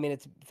 I mean,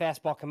 it's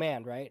fastball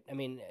command, right? I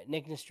mean,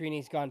 Nick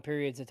Nastrini's gone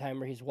periods of time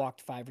where he's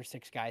walked 5 or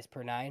 6 guys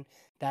per 9.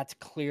 That's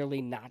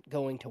clearly not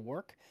going to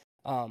work.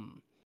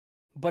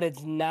 But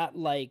it's not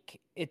like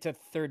it's a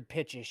third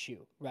pitch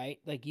issue, right?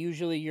 Like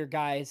usually your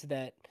guys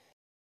that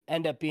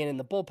end up being in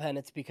the bullpen,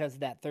 it's because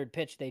of that third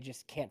pitch, they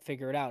just can't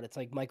figure it out. It's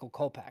like Michael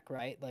Kopech,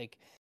 right? Like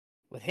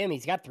with him,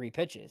 he's got 3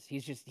 pitches.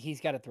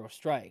 He's got to throw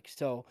strikes.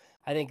 So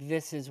I think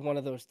this is one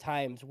of those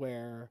times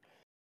where,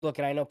 look,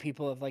 and I know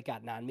people have like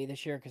gotten on me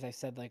this year because I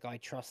said like, oh, I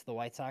trust the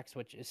White Sox,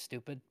 which is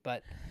stupid.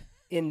 But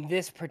in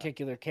this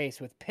particular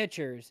case with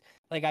pitchers,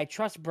 like I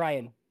trust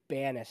Brian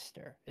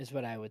Bannister is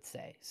what I would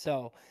say.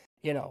 So,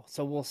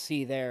 so we'll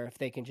see there if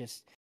they can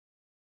just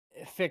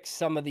fix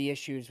some of the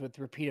issues with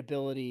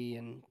repeatability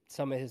and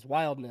some of his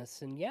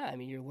wildness. And yeah, I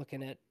mean, you're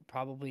looking at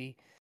probably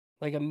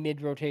like a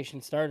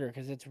mid-rotation starter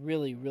because it's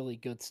really, really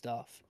good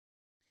stuff.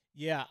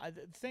 Yeah,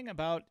 the thing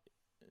about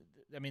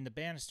I mean, the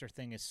Bannister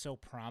thing is so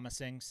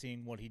promising,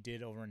 seeing what he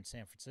did over in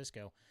San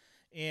Francisco.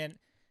 And,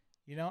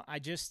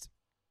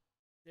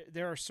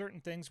 there are certain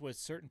things with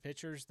certain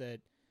pitchers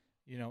that,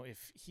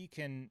 if he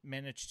can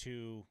manage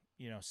to,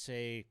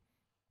 say,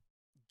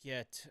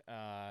 get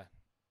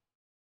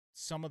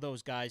some of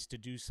those guys to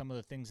do some of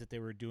the things that they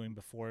were doing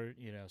before,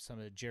 some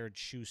of the Jared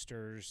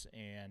Schusters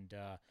and,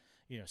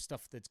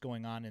 stuff that's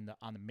going on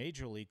on the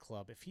major league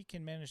club. If he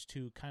can manage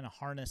to kind of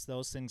harness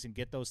those things and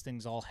get those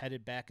things all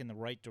headed back in the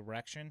right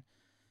direction,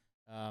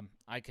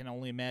 I can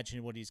only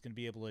imagine what he's going to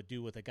be able to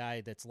do with a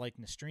guy that's like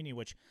Nastrini,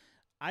 which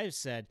I've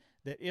said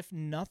that if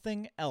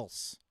nothing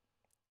else,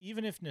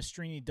 even if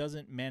Nastrini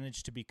doesn't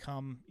manage to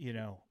become,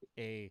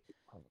 a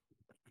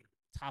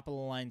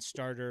top-of-the-line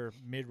starter,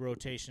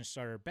 mid-rotation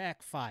starter,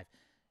 back five,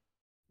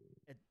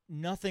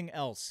 nothing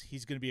else,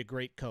 he's going to be a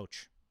great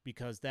coach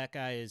because that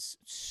guy is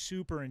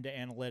super into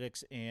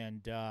analytics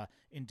and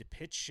into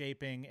pitch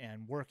shaping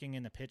and working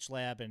in the pitch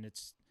lab. And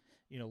it's,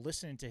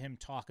 listening to him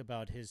talk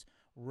about his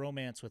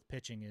romance with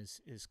pitching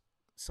is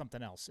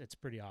something else. It's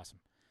pretty awesome.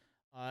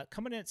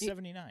 Coming in at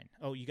 79.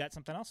 Oh, you got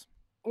something else?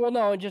 Well,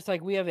 no, just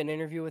like we have an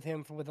interview with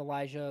him with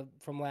Elijah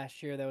from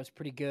last year that was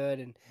pretty good.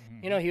 And,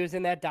 he was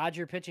in that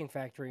Dodger pitching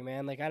factory,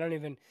 man. Like,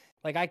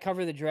 I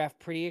cover the draft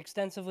pretty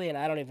extensively, and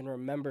I don't even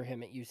remember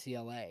him at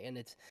UCLA. And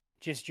it's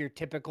just your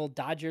typical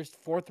Dodgers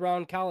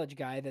fourth-round college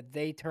guy that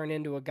they turn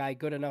into a guy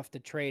good enough to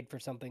trade for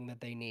something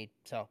that they need.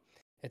 So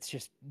it's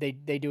just they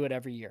do it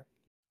every year.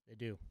 They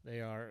do.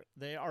 They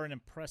are an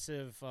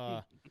impressive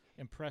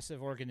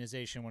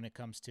organization when it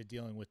comes to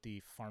dealing with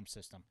the farm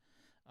system.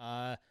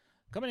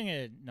 Coming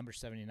in at number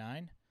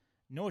 79,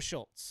 Noah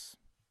Schultz.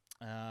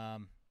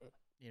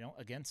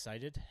 Again,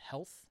 cited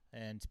health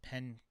and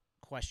pen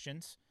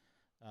questions.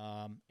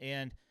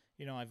 And,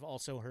 I've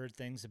also heard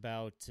things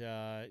about,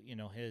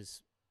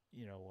 his,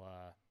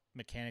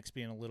 mechanics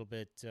being a little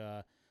bit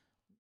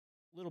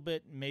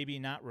maybe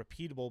not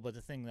repeatable, but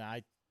the thing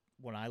that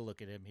when I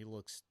look at him, he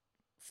looks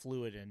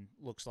fluid and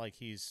looks like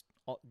he's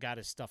got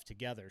his stuff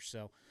together.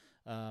 So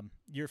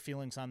your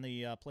feelings on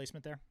the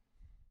placement there?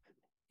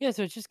 Yeah,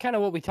 so it's just kind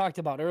of what we talked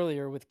about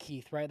earlier with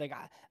Keith, right? Like,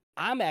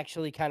 I'm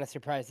actually kind of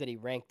surprised that he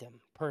ranked him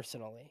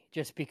personally,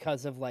 just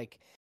because of, like,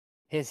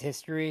 his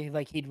history.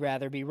 Like, he'd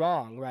rather be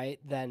wrong, right?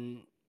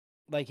 Than,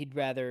 like, he'd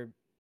rather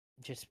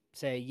just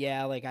say,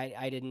 yeah, like,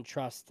 I didn't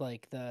trust,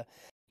 like,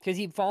 because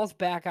he falls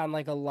back on,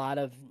 like, a lot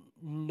of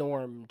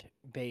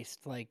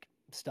normed-based, like,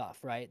 stuff,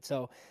 right?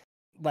 So,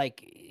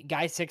 like,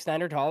 guys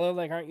 6'9" or taller,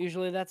 like, aren't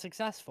usually that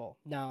successful.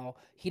 Now,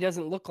 he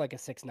doesn't look like a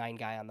 6'9"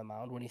 guy on the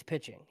mound when he's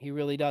pitching. He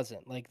really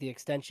doesn't. Like, the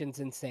extension's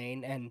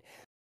insane, and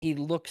he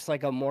looks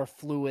like a more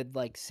fluid,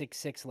 like,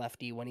 6'6"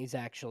 lefty when he's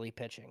actually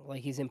pitching.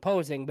 Like, he's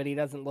imposing, but he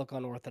doesn't look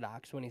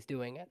unorthodox when he's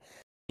doing it.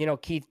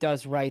 Keith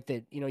does right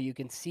that, you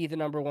can see the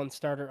number one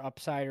starter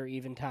upside or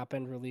even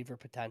top-end reliever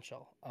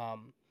potential.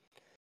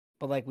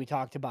 But like we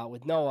talked about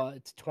with Noah,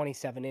 it's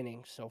 27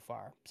 innings so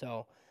far.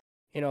 So,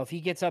 if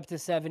he gets up to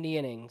 70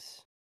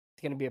 innings,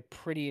 it's going to be a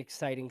pretty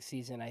exciting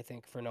season, I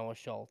think, for Noah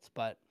Schultz.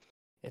 But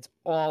it's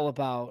all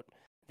about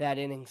that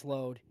innings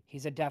load.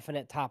 He's a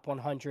definite top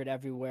 100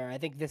 everywhere. I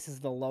think this is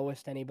the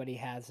lowest anybody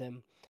has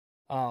him.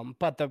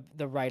 But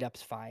the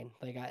write-up's fine.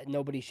 Like,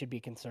 nobody should be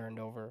concerned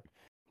over,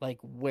 like,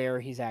 where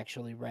he's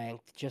actually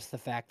ranked. Just the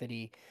fact that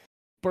he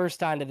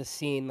burst onto the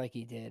scene like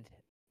he did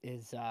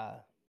is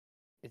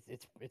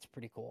it's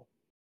pretty cool.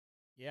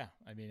 Yeah,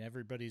 I mean,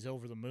 everybody's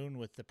over the moon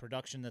with the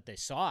production that they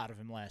saw out of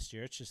him last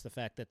year. It's just the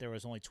fact that there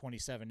was only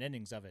 27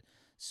 innings of it.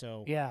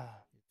 So, yeah,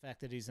 the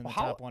fact that he's in the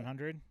top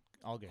 100,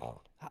 all good.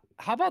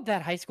 How about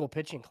that high school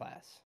pitching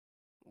class?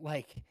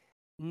 Like,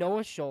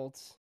 Noah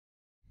Schultz,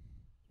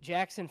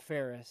 Jackson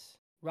Ferris,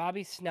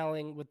 Robbie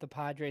Snelling with the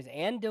Padres,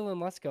 and Dylan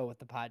Lesko with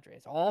the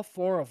Padres. All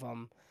four of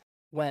them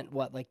went,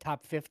 like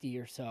top 50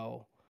 or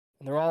so.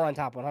 And they're all on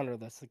top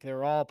 100 lists. Like,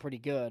 they're all pretty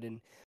good. And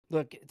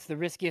look, it's the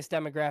riskiest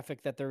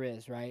demographic that there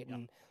is, right? Yep.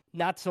 And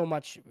not so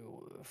much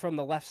from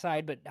the left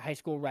side, but high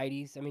school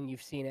righties. I mean,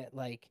 you've seen it.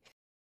 Like,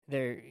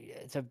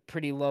 it's a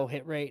pretty low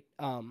hit rate.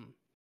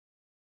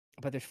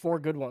 But there's four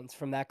good ones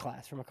from that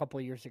class from a couple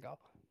of years ago.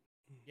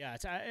 Yeah,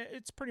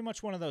 it's pretty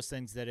much one of those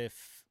things that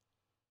if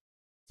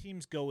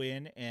teams go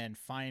in and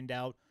find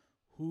out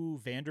who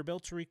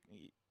Vanderbilt's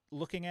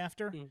looking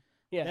after,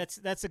 yeah,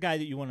 that's the guy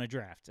that you want to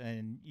draft,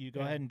 and you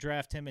go ahead and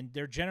draft him, and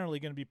they're generally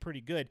going to be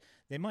pretty good.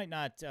 They might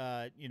not,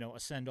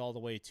 ascend all the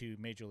way to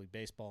Major League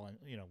Baseball, and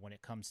when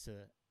it comes to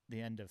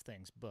the end of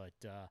things, but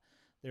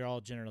they're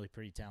all generally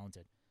pretty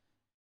talented.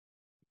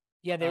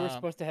 Yeah, they were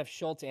supposed to have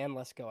Schultz and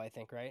Lesko, I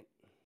think, right?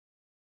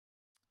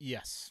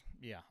 Yes,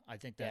 yeah, I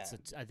think that's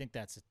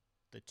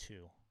the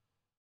two.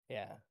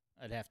 Yeah,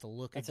 I'd have to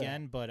look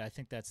again, but I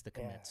think that's the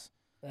commits.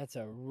 Yeah. That's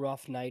a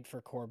rough night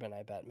for Corbin,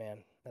 I bet, man.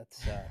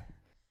 That's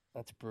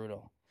that's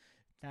brutal.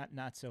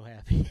 Not so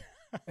happy.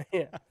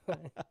 Yeah.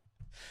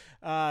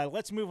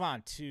 Let's move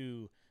on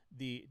to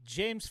the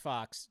James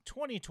Fox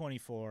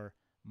 2024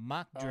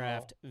 mock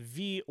draft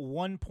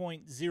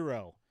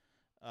V1.0.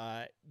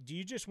 Do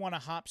you just want to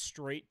hop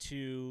straight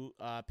to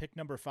pick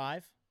number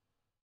 5?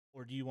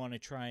 Or do you want to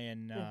try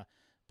and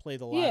play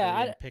the lottery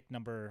Yeah, and pick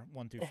number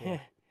 1 through 4.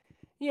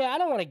 Yeah, I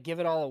don't want to give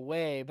it all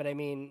away, but I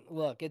mean,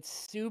 look, it's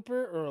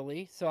super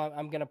early, so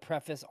I'm going to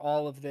preface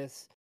all of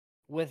this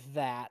with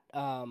that.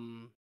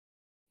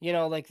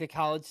 Like the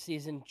college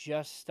season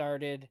just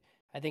started.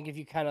 I think if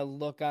you kind of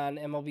look on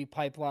MLB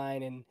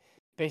Pipeline and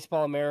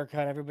Baseball America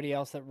and everybody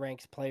else that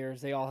ranks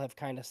players, they all have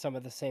kind of some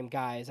of the same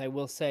guys. I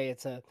will say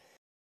it's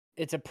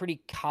a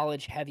pretty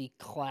college heavy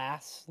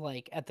class.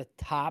 Like at the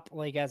top,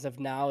 like as of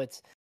now,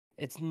 it's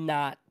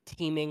not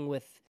teaming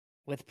with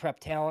prep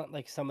talent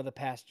like some of the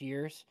past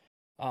years.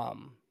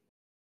 Um,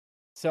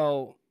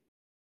 so,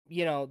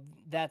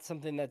 that's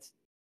something that's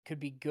could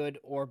be good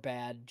or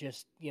bad,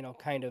 just,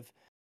 kind of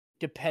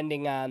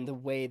depending on the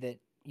way that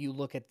you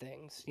look at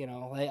things.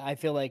 I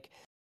feel like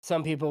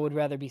some people would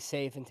rather be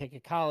safe and take a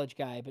college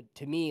guy, but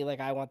to me, like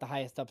I want the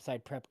highest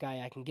upside prep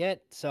guy I can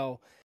get. So,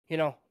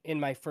 in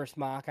my first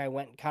mock, I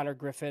went Connor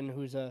Griffin,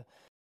 who's a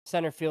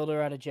center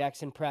fielder out of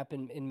Jackson Prep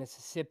in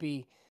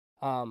Mississippi.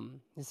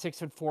 He's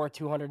 6'4",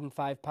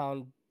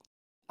 205-pound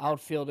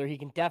outfielder. He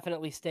can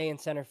definitely stay in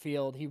center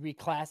field. He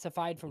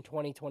reclassified from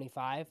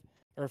 2025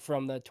 or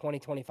from the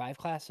 2025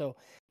 class. So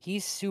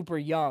he's super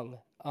young.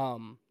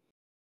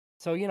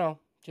 So,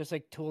 just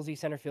like toolsy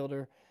center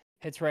fielder,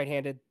 hits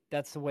right-handed.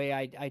 That's the way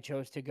I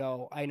chose to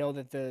go. I know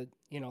that the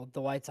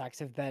White Sox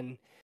have been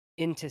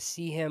in to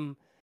see him.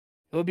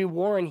 It would be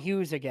Warren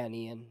Hughes again,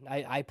 Ian.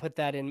 I put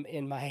that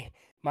in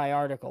my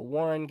article.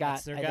 Warren got,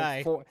 That's their I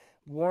guy. think,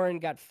 Warren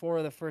got 4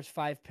 of the first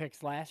 5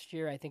 picks last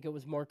year. I think it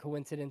was more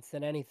coincidence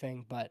than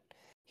anything, but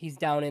he's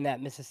down in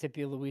that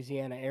Mississippi,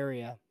 Louisiana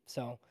area.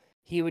 So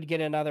he would get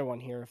another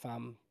one here if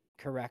I'm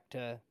correct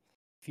a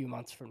few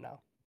months from now.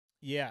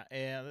 Yeah,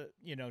 and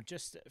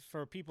just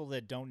for people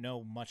that don't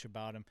know much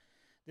about him,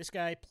 this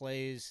guy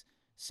plays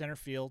center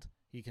field.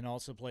 He can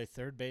also play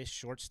third base,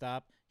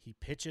 shortstop. He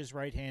pitches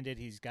right-handed.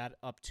 He's got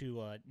up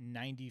to a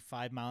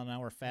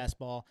 95-mile-an-hour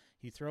fastball.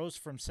 He throws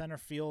from center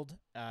field.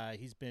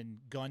 He's been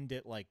gunned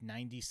at like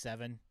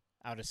 97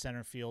 out of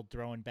center field,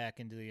 throwing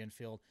back into the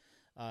infield.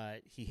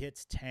 He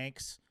hits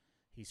tanks.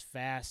 He's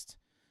fast.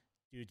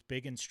 Dude's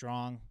big and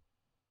strong.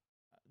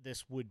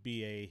 This would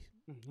be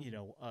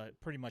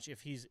pretty much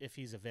if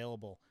he's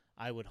available,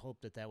 I would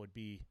hope that would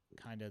be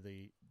kind of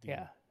the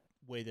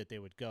way that they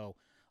would go,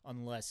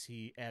 unless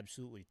he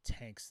absolutely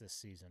tanks this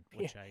season,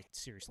 which I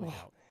seriously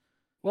doubt.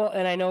 Well,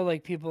 and I know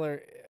like people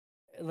are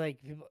like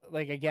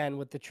again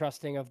with the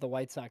trusting of the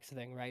White Sox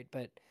thing, right?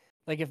 But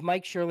like if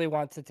Mike Shirley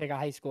wants to take a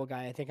high school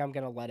guy, I think I'm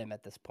going to let him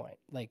at this point,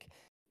 like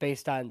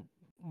based on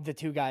the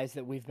two guys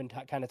that we've been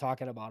kind of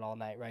talking about all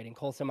night, right? And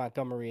Colson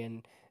Montgomery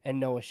and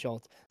Noah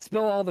Schultz.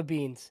 Spill all the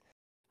beans.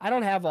 I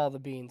don't have all the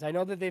beans. I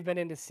know that they've been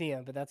in to see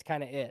him, but that's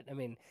kind of it. I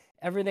mean,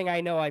 everything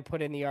I know I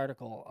put in the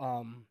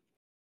article.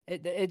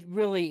 It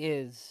really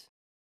is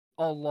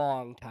a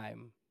long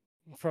time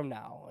from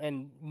now,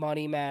 and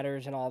money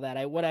matters and all that.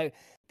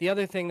 The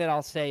other thing that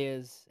I'll say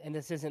is, and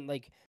this isn't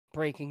like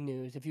breaking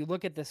news, if you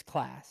look at this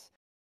class,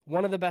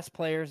 one of the best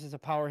players is a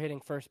power hitting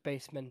first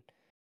baseman.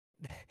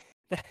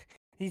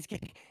 He's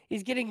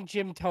getting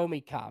Jim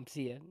Thome comps,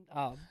 Ian.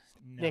 No.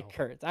 Nick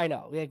Kurtz. I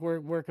know. Like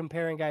we're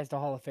comparing guys to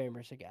Hall of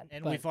Famers again.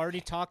 And we've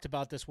already talked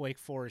about this Wake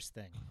Forest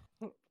thing.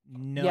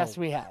 No. Yes,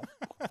 we have.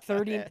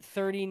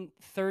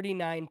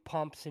 39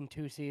 pumps in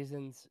 2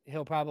 seasons.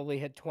 He'll probably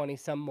hit 20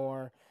 some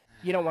more.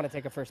 You don't want to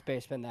take a first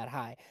baseman that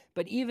high.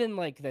 But even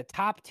like the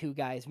top 2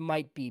 guys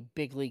might be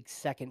big league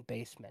second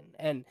basemen.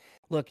 And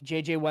look,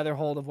 J.J.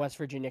 Weatherhold of West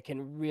Virginia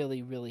can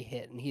really, really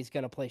hit, and he's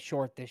going to play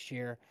short this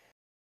year.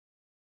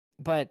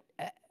 But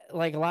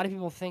like a lot of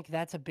people think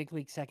that's a big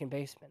league second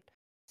baseman.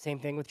 Same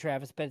thing with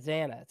Travis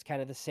Benzana. It's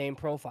kind of the same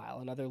profile.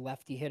 Another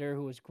lefty hitter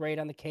who was great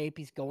on the Cape.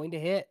 He's going to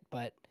hit,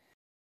 but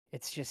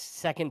it's just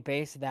second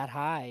base that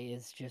high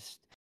is just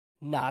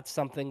not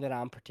something that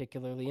I'm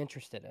particularly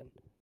interested in.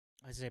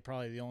 I'd say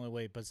probably the only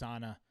way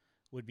Benzana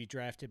would be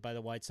drafted by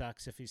the White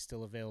Sox if he's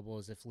still available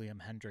is if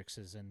Liam Hendricks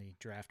is in the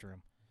draft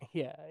room.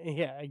 Yeah,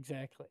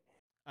 exactly.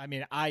 I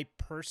mean, I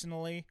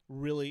personally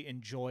really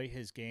enjoy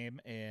his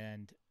game,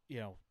 and,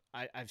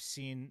 I've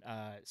seen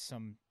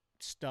some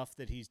stuff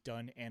that he's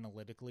done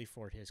analytically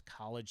for his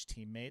college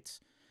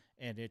teammates,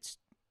 and it's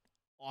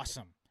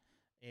awesome.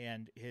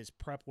 And his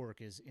prep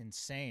work is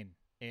insane,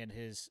 and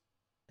his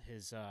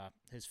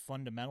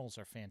fundamentals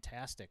are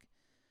fantastic.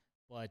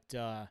 But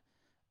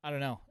I don't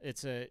know.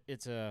 It's a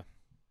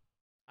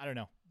I don't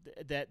know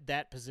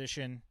that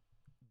position,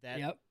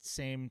 that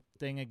same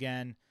thing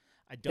again.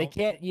 I don't.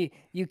 They can't.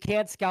 You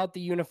can't scout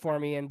the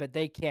uniform, Ian, but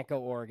they can't go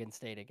Oregon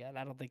State again.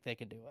 I don't think they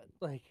can do it.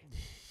 Like.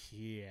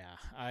 Yeah,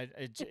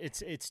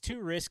 it's too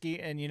risky,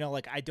 and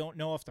I don't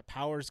know if the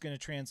power is going to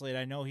translate.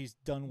 I know he's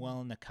done well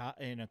in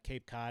the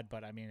Cape Cod,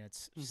 but I mean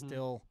it's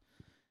still,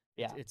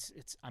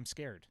 it's I'm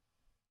scared.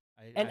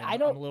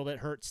 I'm a little bit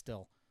hurt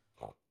still.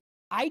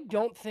 I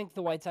don't think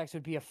the White Sox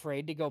would be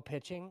afraid to go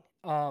pitching.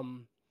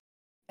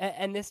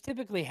 And this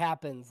typically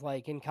happens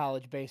like in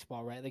college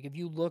baseball, right? Like if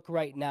you look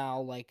right now,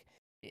 like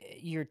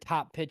your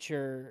top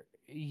pitcher,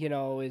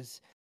 is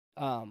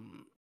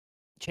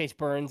Chase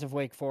Burns of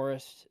Wake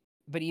Forest.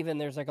 but even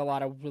there's like a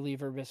lot of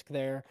reliever risk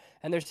there.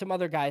 And there's some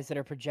other guys that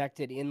are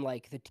projected in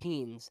like the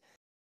teens.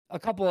 A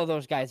couple of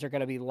those guys are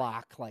going to be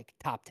like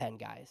top 10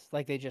 guys,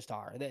 like they just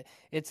are.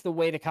 It's the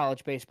way the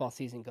college baseball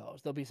season goes.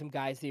 There'll be some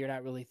guys that you're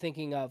not really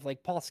thinking of.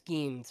 Like Paul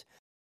Skeens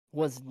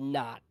was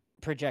not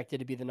projected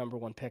to be the number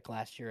 1 pick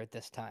last year at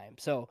this time.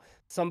 So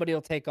somebody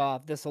will take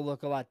off. This will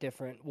look a lot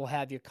different. We'll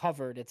have you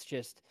covered. It's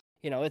just,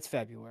 it's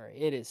February.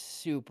 It is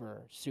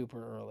super,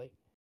 super early.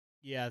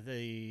 Yeah,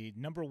 the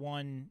number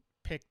 1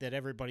 pick that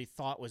everybody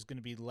thought was going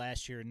to be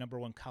last year, number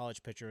 1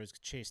 college pitcher, is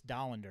Chase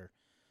Dollander,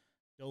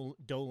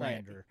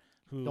 Dolander,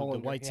 who the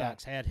White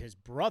Sox had his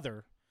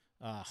brother,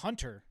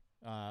 Hunter,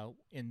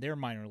 in their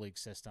minor league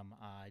system.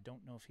 I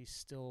don't know if he's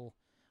still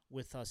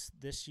with us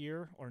this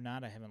year or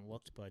not. I haven't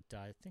looked, but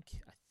I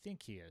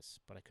think he is,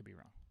 but I could be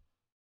wrong.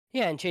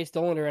 Yeah, and Chase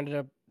Dolander ended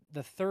up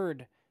the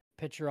 3rd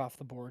pitcher off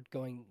the board,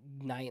 going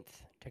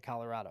 9th to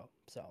Colorado.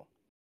 So,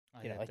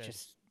 it's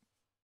just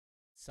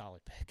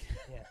solid pick.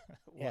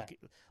 Yeah,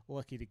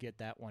 lucky to get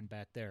that one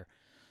back there.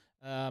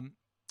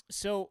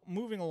 So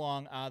moving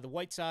along, the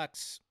White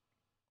Sox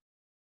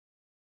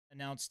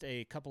announced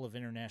a couple of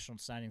international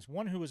signings.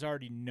 One who was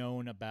already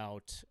known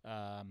about,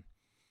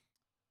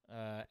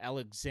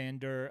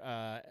 Alexander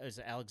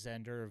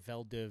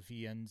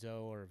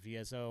Valdivieso or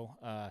Viezo,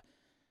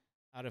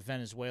 out of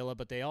Venezuela,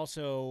 but they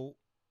also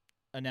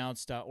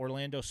announced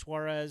Orlando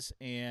Suarez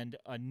and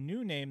a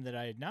new name that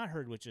I had not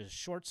heard, which is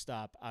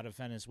shortstop out of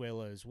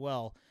Venezuela as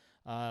well,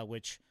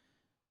 which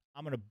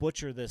I'm going to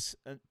butcher this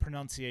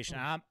pronunciation.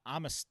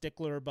 I'm a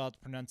stickler about the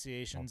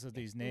pronunciations of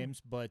these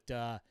names, but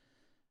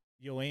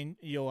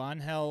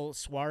Yoangel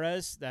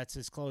Suarez, that's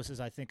as close as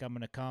I think I'm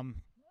going to come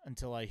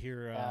until I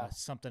hear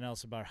something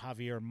else about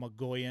Javier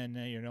Mogollon,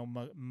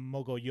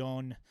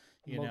 Mogollon.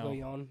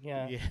 Mogollon,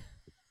 yeah.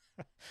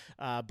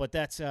 But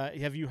that's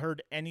have you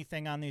heard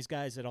anything on these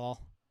guys at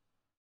all?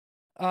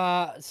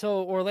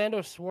 So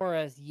Orlando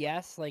Suarez,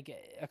 yes. Like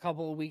a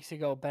couple of weeks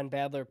ago, Ben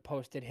Badler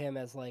posted him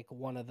as like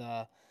one of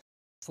the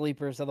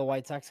sleepers of the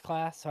White Sox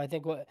class. So I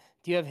think do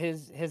you have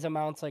his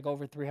amounts like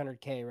over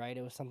 300K, right?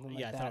 It was something like that.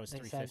 Yeah, I thought it was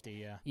 350.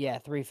 Yeah. Yeah,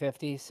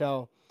 350.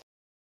 So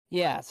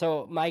yeah,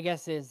 so my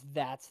guess is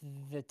that's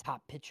the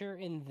top pitcher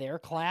in their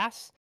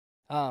class.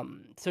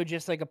 So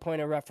just like a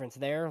point of reference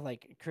there,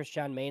 like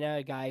Christian Mena,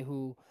 a guy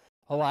who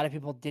a lot of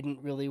people didn't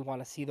really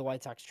want to see the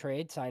White Sox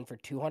trade, signed for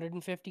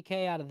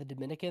 250K out of the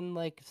Dominican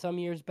like some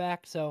years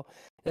back. So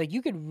like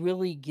you could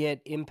really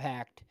get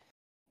impact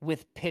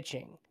with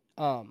pitching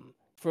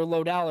for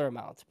low dollar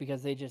amounts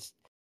because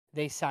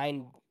they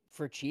sign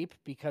for cheap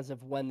because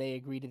of when they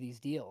agree to these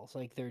deals.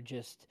 Like they're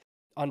just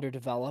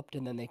underdeveloped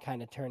and then they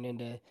kind of turn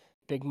into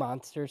big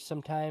monsters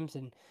sometimes.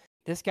 And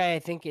this guy, I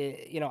think,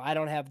 I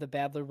don't have the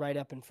Badler right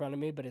up in front of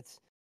me, but it's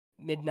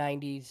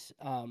mid-90s.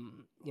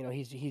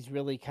 He's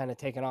really kind of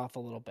taken off a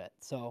little bit.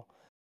 So,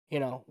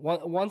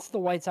 once the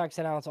White Sox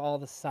announce all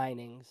the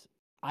signings,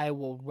 I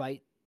will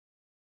write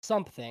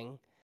something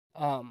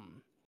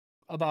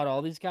about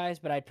all these guys,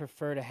 but I'd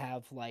prefer to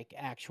have like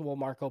actual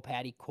Marco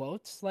Patti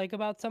quotes like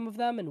about some of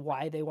them and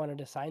why they wanted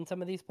to sign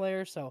some of these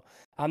players. So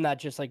I'm not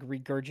just like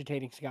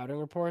regurgitating scouting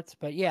reports,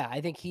 but yeah,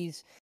 I think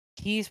he's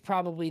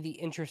probably the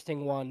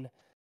interesting one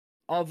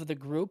of the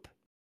group,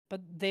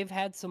 but they've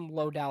had some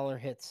low dollar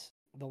hits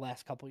the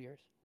last couple years.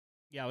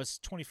 Yeah, it was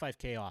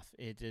 25K off.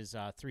 It is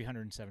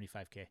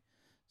 375K.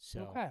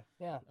 So okay,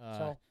 yeah.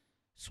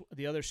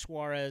 The other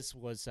Suarez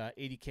was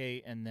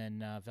 80K, and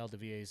then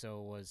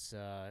Valdivieso was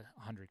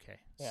 100K.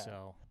 Yeah.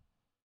 So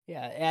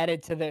yeah,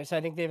 added to this. So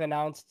I think they've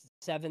announced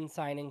 7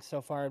 signings so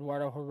far.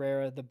 Eduardo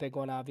Herrera, the big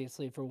one,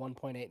 obviously for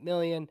 1.8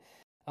 million.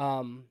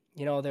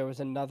 There was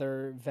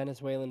another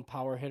Venezuelan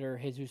power hitter,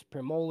 Jesus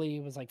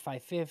Primoli, was like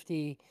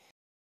 550.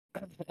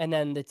 And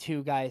then the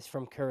 2 guys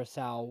from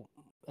Curacao,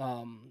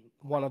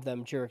 one of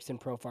them,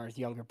 Jurickson Profar's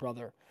younger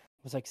brother,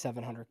 was like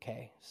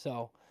 700K.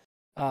 So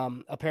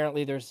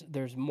apparently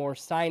there's more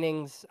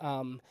signings.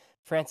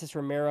 Francis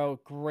Romero,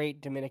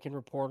 great Dominican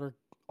reporter,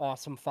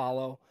 awesome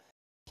follow.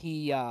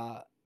 He,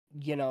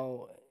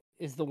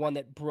 is the one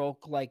that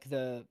broke like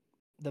the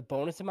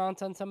bonus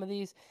amounts on some of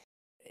these.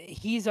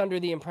 He's under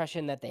the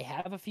impression that they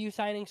have a few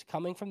signings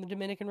coming from the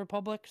Dominican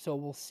Republic, so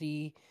we'll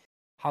see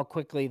how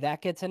quickly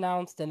that gets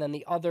announced. And then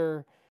the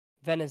other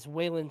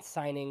Venezuelan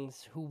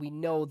signings, who we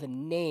know the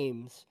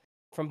names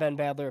from Ben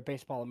Badler at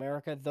Baseball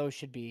America, those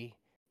should be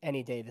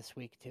any day this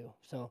week too.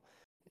 So,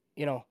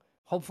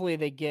 hopefully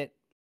they get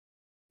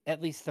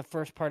at least the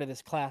first part of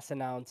this class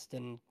announced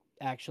and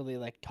actually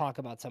like talk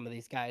about some of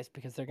these guys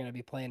because they're going to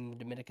be playing in the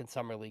Dominican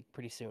Summer League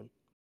pretty soon.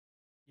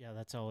 Yeah,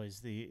 that's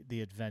always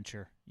the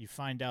adventure. You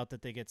find out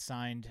that they get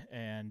signed,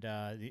 and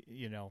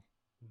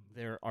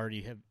they're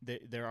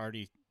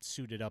already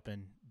suited up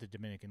in the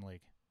Dominican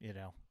League.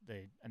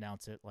 They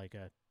announce it like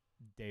a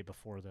day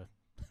before the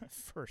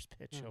first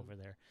pitch over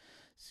there.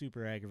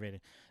 Super aggravating.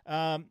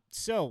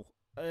 So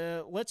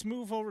let's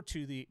move over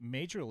to the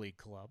Major League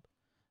Club.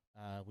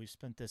 We've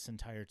spent this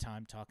entire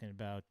time talking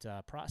about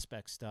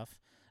prospect stuff.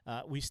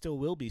 We still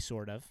will be,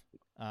 sort of,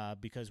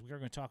 because we are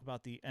going to talk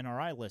about the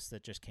NRI list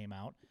that just came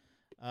out.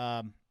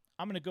 I'm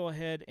I'm going to go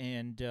ahead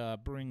and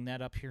bring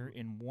that up here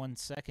in 1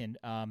 second.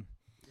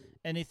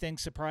 Anything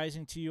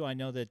surprising to you? I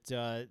know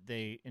that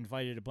they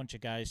invited a bunch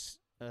of guys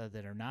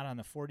that are not on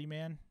the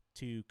 40-man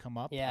to come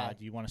up. Yeah.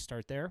 Do you want to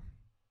start there?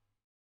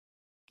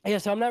 Yeah,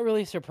 so I'm not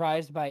really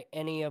surprised by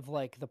any of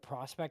like the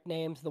prospect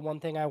names. The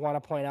one thing I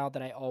want to point out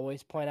that I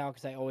always point out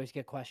because I always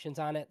get questions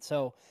on it.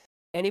 So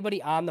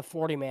anybody on the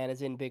 40-man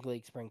is in big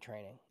league spring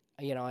training.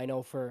 I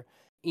know for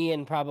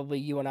Ian, probably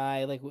you and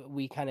I, like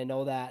we kind of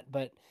know that,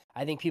 but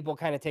I think people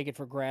kind of take it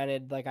for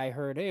granted. Like I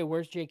heard, hey,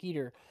 where's Jake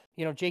Eater?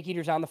 Jake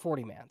Eater's on the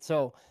 40-man,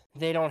 so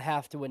they don't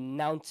have to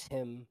announce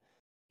him,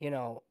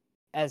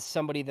 as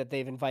somebody that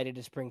they've invited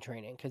to spring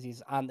training because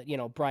he's on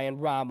the, Brian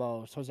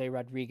Ramos, Jose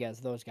Rodriguez,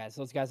 those guys.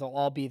 Those guys will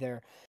all be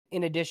there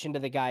in addition to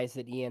the guys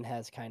that Ian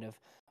has kind of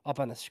up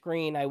on the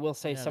screen. I will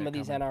say some of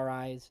these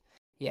NRIs,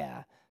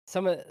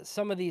 some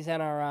of these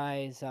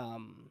NRIs,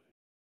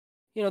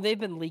 they've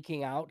been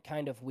leaking out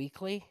kind of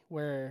weekly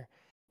where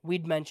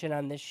we'd mention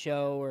on this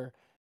show or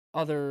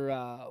other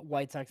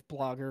White Sox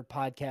blogger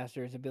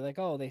podcasters would be like,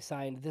 oh, they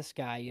signed this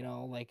guy,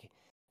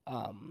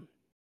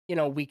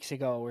 weeks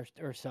ago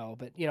or so.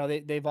 But,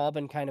 they've all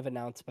been kind of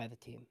announced by the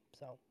team.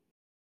 So.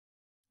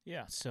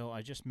 Yeah, so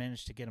I just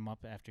managed to get them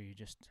up after you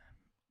just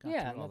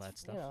got through all that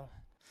stuff.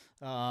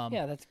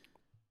 That's.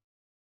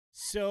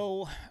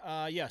 So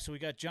we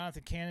got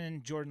Jonathan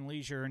Cannon, Jordan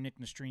Leisure, Nick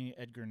Nastrini,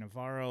 Edgar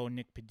Navarro,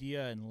 Nick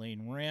Padilla, and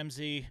Lane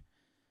Ramsey.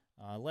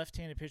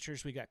 Left-handed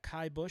pitchers, we got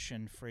Kai Bush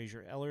and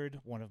Fraser Ellard,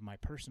 one of my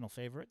personal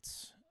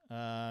favorites.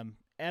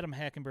 Adam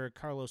Hackenberg,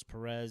 Carlos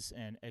Perez,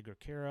 and Edgar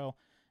Caro,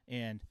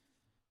 and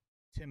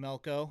Tim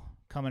Elko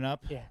coming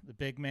up, the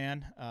big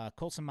man.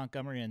 Colson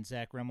Montgomery and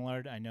Zach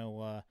Remillard. I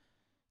know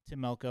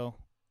Tim Elko,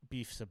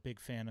 Beef's a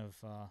big fan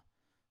of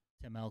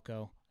Tim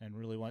Elko and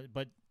really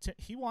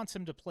he wants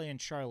him to play in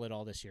Charlotte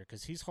all this year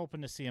because he's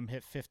hoping to see him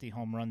hit 50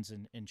 home runs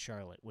in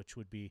Charlotte, which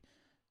would be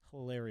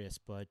hilarious.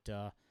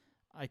 But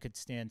I could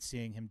stand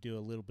seeing him do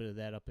a little bit of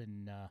that up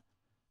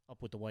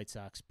with the White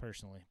Sox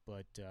personally.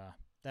 But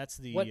that's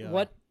the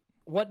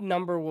what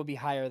number will be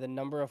higher, the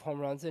number of home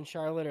runs in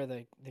Charlotte or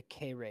the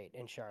K rate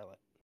in Charlotte?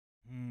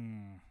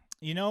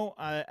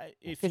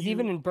 Because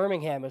even in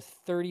Birmingham, it's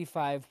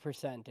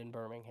 35% in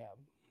Birmingham.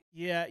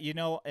 Yeah,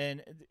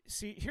 and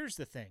see, here's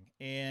the thing,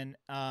 and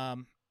I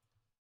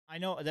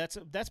know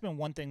that's been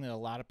one thing that a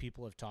lot of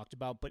people have talked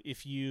about, but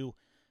if you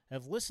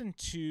have listened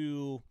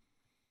to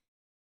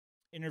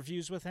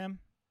interviews with him,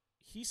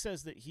 he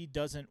says that he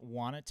doesn't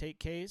want to take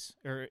Ks,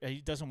 or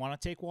he doesn't want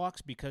to take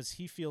walks because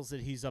he feels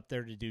that he's up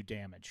there to do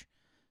damage.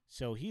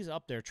 So he's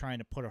up there trying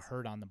to put a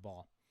hurt on the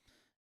ball.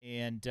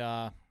 And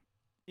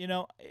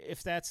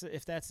if that's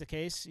the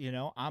case,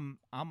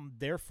 I'm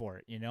there for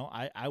it.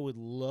 I would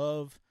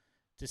love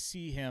to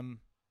see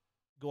him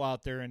go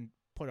out there and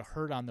put a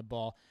hurt on the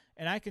ball.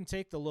 And I can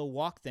take the low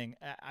walk thing.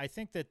 I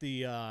think that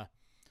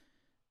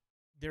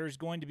there's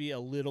going to be a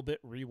little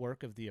bit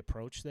rework of the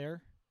approach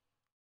there,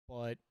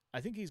 but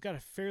I think he's got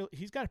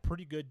a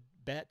pretty good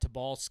bat to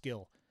ball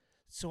skill.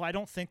 So I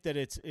don't think that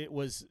it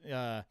was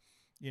the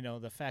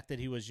fact that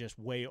he was just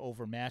way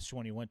overmatched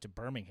when he went to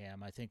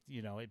Birmingham. I think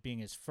it being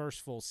his first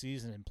full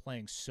season and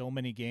playing so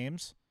many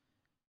games,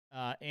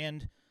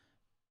 and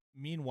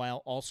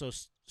meanwhile also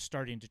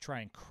starting to try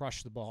and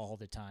crush the ball all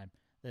the time.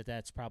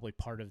 That's probably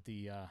part of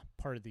the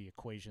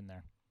equation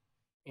there.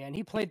 Yeah, and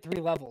he played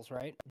 3 levels,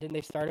 right? Didn't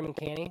they start him in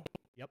Canny?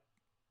 Yep.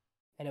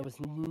 And it was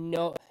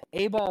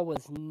A-ball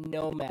was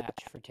no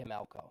match for Tim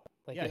Elko.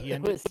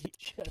 It was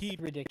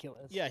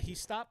ridiculous. Yeah, he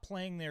stopped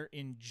playing there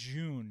in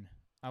June,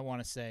 I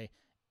want to say,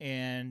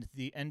 and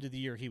the end of the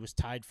year he was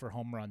tied for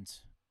home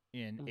runs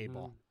in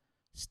A-ball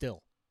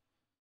still.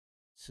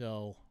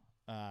 So,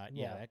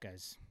 that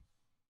guy's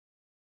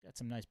got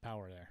some nice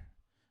power there.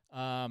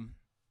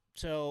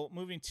 So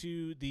moving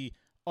to the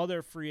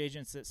other free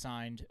agents that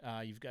signed,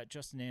 you've got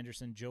Justin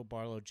Anderson, Joe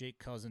Barlow, Jake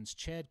Cousins,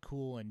 Chad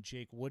Kuhl, and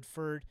Jake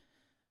Woodford.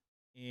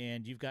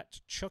 And you've got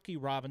Chucky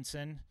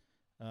Robinson,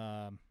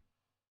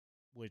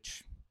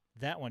 which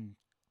that one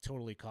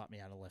totally caught me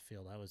out of left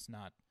field. I was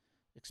not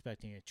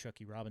expecting a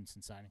Chucky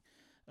Robinson signing.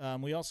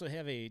 We also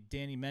have a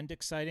Danny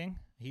Mendick sighting.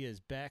 He is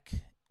back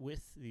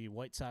with the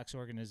White Sox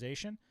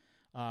organization.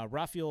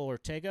 Rafael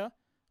Ortega,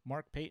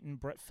 Mark Payton,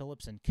 Brett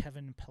Phillips, and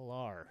Kevin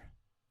Pillar.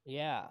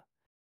 Yeah.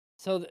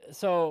 So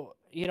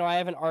I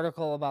have an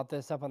article about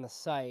this up on the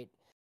site.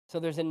 So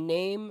there's a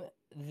name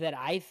that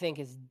I think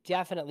is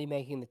definitely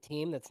making the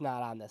team that's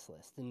not on this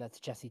list, and that's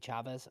Jesse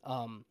Chavez.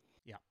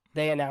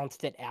 They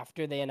announced it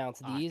after they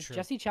announced these. True.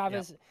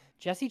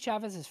 Jesse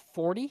Chavez is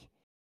 40. He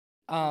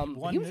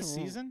won this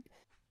season?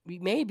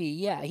 Maybe,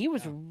 yeah. He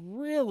was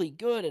really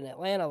good in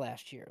Atlanta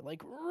last year.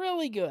 Like,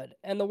 really good.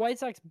 And the White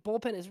Sox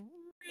bullpen is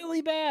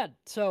really bad.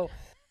 So,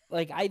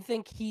 I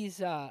think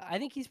he's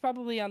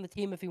probably on the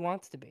team if he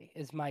wants to be,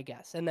 is my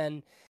guess. And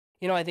then,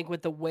 I think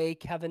with the way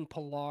Kevin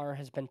Pillar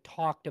has been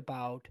talked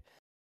about,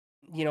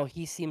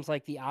 he seems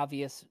like the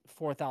obvious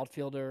 4th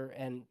outfielder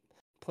and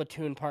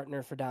platoon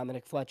partner for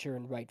Dominic Fletcher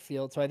in right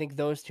field. So I think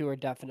those two are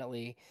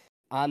definitely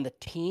on the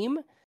team.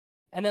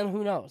 And then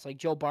who knows? Like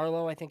Joe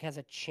Barlow, I think has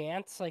a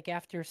chance. Like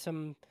after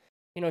some,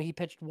 he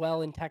pitched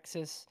well in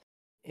Texas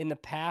in the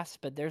past,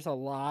 but there's a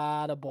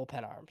lot of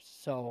bullpen arms.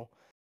 So,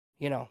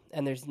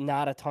 and there's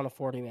not a ton of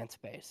 40-man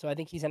space. So I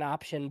think he's an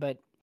option, but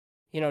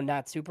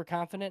not super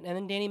confident. And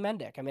then Danny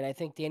Mendick. I mean, I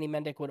think Danny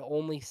Mendick would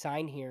only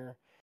sign here,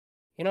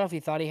 if he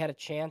thought he had a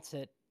chance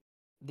at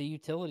the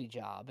utility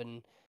job.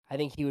 And I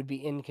think he would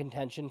be in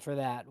contention for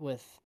that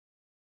with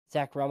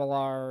Zach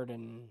Remillard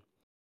and,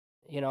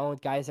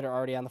 guys that are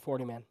already on the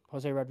 40-man.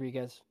 Jose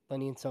Rodriguez,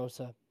 Lenny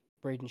Sosa,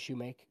 Braden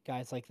Shoemake,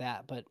 guys like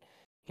that. But,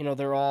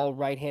 they're all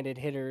right-handed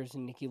hitters,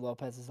 and Nicky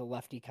Lopez is a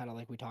lefty, kind of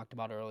like we talked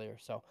about earlier.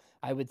 So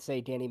I would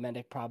say Danny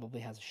Mendick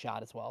probably has a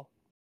shot as well.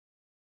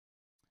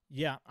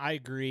 Yeah, I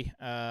agree.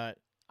 I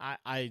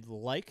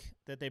like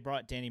that they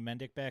brought Danny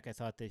Mendick back. I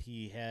thought that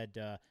he had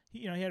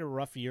he had a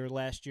rough year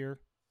last year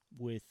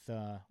with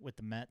the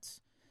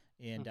Mets,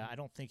 and I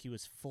don't think he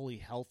was fully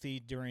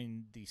healthy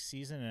during the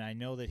season. And I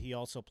know that he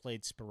also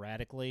played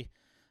sporadically.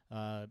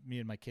 Me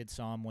and my kids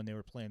saw him when they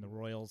were playing the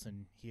Royals,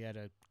 and he had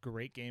a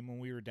great game when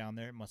we were down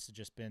there. It must have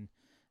just been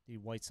the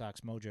White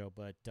Sox mojo,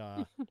 but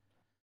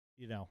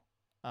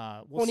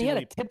we'll see.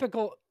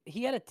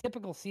 He had a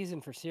typical season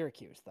for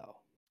Syracuse, though.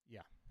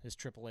 Yeah, his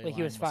AAA like line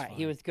he was fine.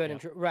 He was good,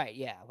 yep. Right?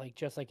 Yeah, like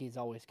just like he's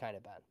always kind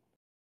of been.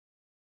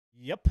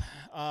 Yep.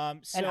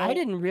 And I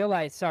didn't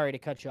realize. Sorry to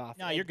cut you off.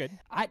 No, you're good.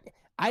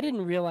 I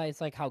didn't realize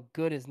like how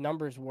good his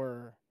numbers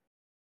were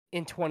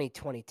in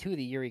 2022,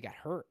 the year he got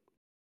hurt.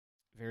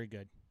 Very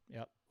good.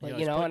 Yep. Like,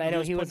 and I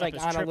know he was like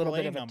on a little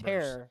bit of a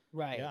tear.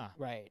 Right. Yeah.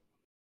 Right.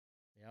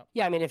 Yep.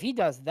 Yeah, I mean, if he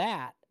does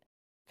that,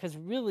 because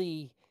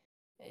really,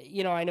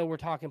 I know we're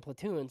talking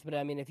platoons, but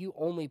I mean, if you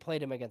only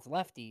played him against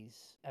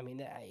lefties, I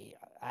mean,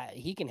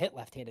 he can hit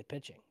left-handed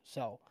pitching.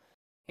 So,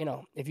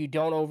 if you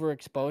don't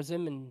overexpose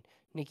him and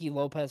Nicky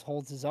Lopez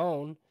holds his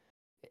own,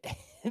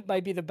 it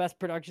might be the best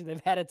production they've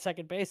had at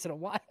second base in a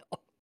while.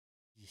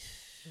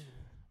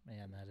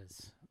 Man,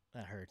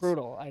 that hurts.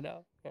 Brutal, I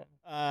know.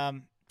 Yeah.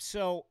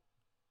 So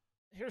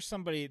here's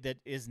somebody that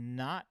is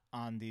not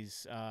on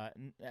these,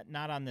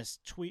 not on this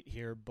tweet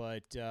here,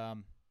 but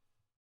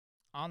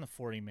on the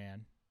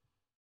 40-man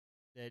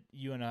that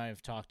you and I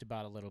have talked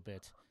about a little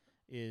bit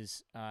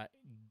is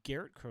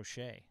Garrett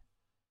Crochet.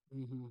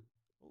 Mm-hmm.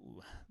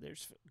 Ooh,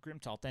 there's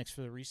Grimtall. Thanks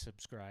for the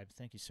resubscribe.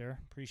 Thank you, sir.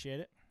 Appreciate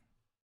it.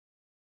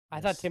 I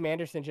thought Tim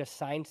Anderson just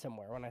signed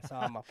somewhere when I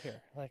saw him up here.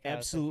 Like,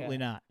 absolutely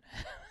not.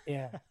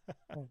 Yeah.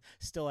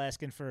 Still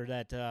asking for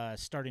that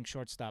starting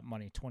shortstop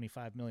money,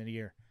 $25 million a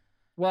year.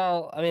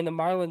 Well, I mean, the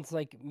Marlins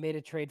made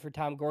a trade for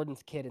Tom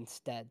Gordon's kid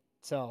instead,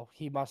 so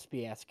he must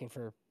be asking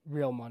for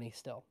real money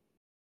still.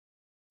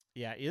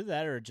 Yeah, either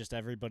that or just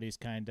everybody's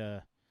kind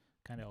of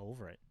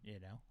over it.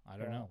 I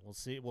don't know.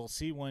 We'll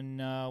see when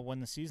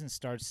the season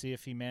starts. See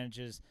if he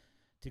manages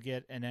to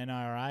get an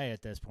NRI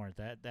at this point.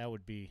 That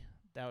would be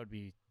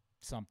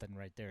something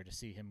right there to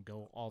see him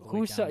go all the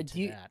way down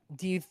to that.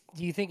 Do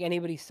you think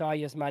anybody saw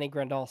Yasmani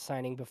Grandal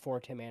signing before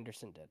Tim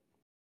Anderson did?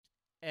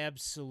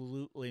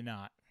 Absolutely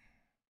not.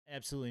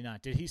 Absolutely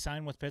not. Did he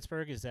sign with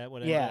Pittsburgh? Is that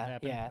what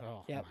happened? Yeah.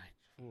 Oh, yep.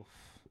 my. Oof.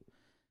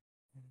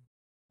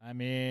 I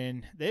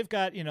mean, they've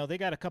got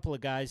a couple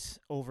of guys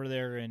over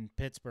there in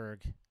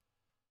Pittsburgh.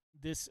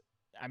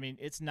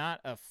 It's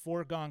not a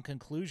foregone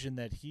conclusion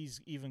that he's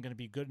even going to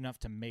be good enough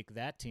to make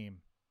that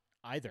team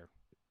either.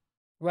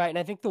 Right, and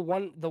I think the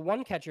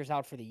one catcher's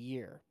out for the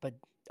year, but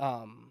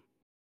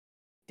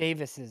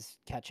Davis is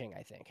catching,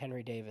 I think.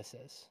 Henry Davis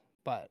is.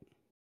 But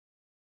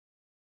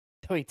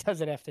so he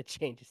doesn't have to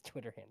change his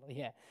Twitter handle.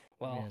 Yeah.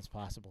 Well, it's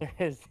possible.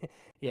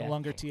 Yeah. No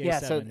longer TA7. Yeah,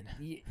 so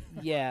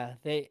yeah,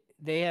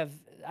 they have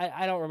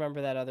I don't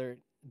remember that other,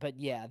 but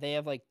yeah, they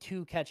have like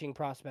two catching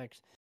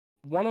prospects.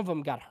 One of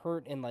them got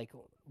hurt in like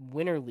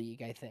Winter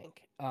League, I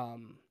think.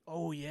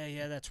 Oh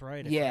yeah, that's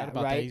right. I forgot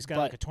about right. That. He's got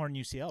like a torn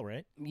UCL,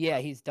 right? Yeah,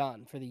 he's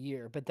done for the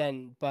year. But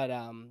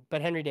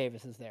Henry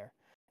Davis is there,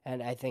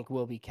 and I think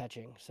will be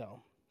catching. So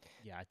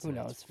yeah, who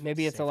knows?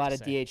 Maybe it's a lot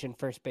of DH and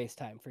first base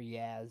time for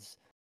Yaz.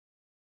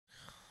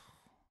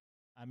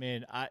 I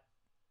mean,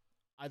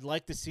 I'd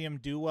like to see him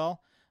do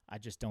well. I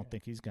just don't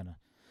think he's gonna.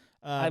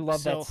 I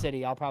love that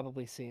city. I'll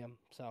probably see him.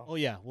 So. Oh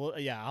yeah, well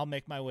yeah, I'll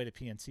make my way to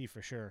PNC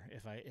for sure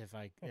if I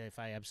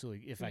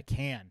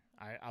can.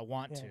 I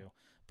want to,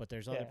 but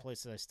there's other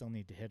places I still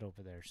need to hit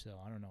over there. So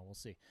I don't know. We'll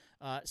see.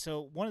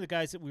 So one of the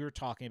guys that we were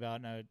talking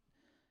about now,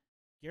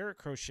 Garrett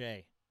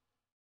Crochet.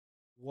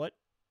 What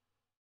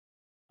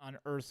on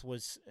earth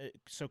was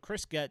so?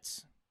 Chris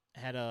Getz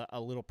had a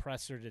little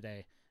presser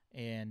today.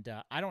 And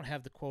I don't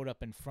have the quote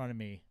up in front of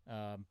me,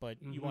 but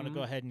you want to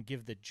go ahead and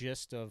give the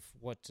gist of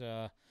what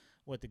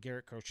the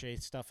Garrett Crochet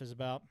stuff is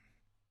about?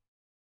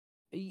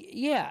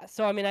 Yeah.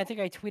 So, I mean, I think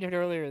I tweeted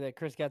earlier that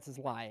Chris Getz is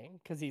lying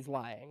because he's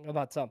lying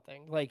about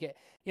something. Like,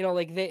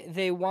 like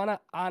they want to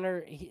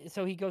honor.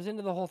 So he goes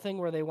into the whole thing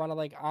where they want to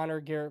like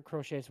honor Garrett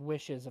Crochet's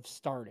wishes of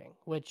starting,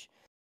 which,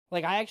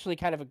 like, I actually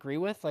kind of agree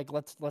with. Like,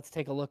 let's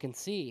take a look and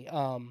see.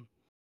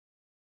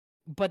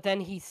 But then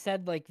he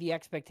said, like, the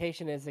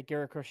expectation is that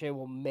Garrett Crochet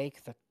will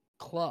make the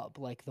club,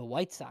 like the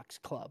White Sox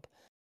club.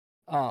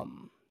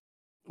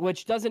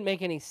 which doesn't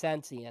make any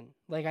sense, Ian.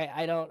 Like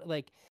I don't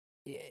like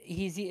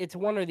it's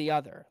one or the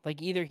other.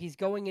 Like either he's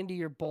going into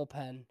your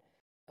bullpen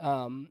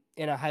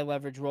in a high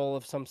leverage role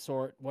of some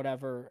sort,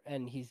 whatever,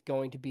 and he's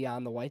going to be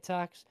on the White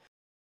Sox,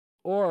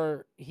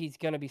 or he's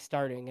going to be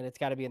starting and it's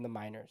got to be in the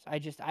minors.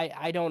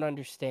 I don't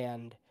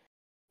understand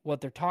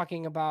what they're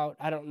talking about.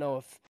 I don't know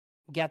if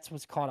Getz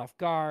was caught off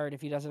guard,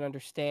 if he doesn't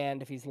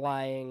understand, if he's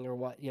lying or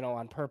what,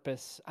 on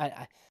purpose.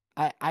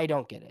 I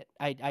don't get it.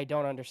 I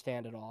don't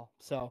understand at all.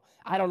 So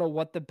I don't know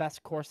what the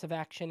best course of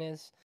action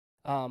is.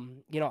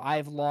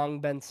 I've long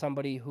been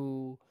somebody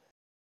who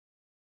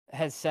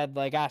has said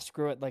like,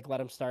 screw it, like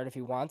let him start if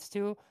he wants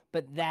to,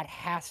 but that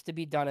has to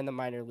be done in the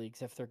minor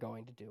leagues if they're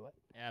going to do it.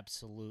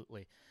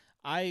 Absolutely.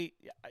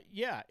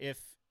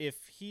 If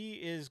he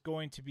is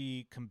going to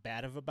be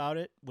combative about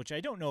it, which I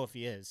don't know if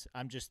he is,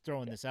 I'm just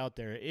throwing this out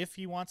there. If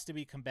he wants to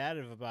be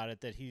combative about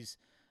it, that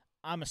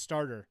I'm a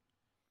starter,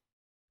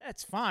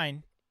 that's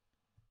fine.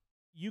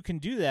 You can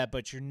do that,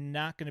 but you're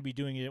not going to be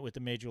doing it with the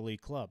major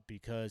league club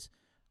because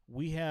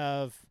we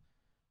have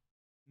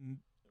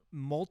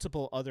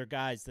multiple other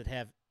guys that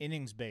have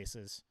innings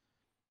bases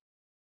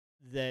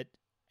that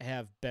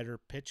have better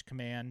pitch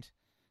command,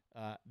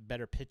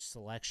 better pitch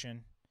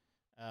selection.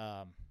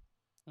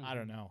 I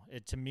don't know.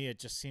 To me, it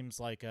just seems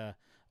like a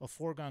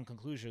foregone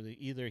conclusion that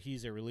either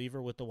he's a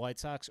reliever with the White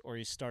Sox or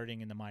he's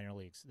starting in the minor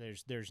leagues.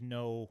 There's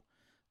no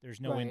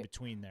right. In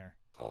between there.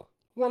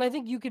 Well, and I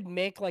think you could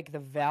make like the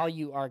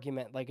value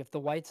argument, like if the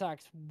White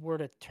Sox were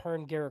to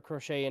turn Garrett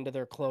Crochet into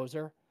their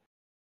closer,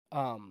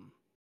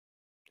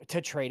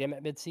 to trade him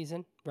at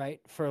midseason,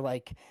 right, for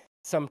like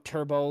some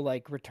turbo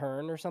like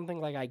return or something.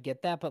 Like I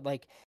get that, but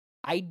like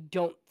I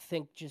don't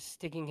think just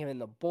sticking him in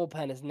the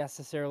bullpen is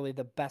necessarily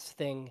the best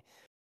thing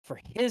for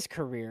his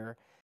career.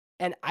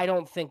 And I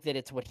don't think that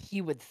it's what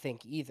he would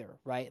think either,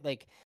 right?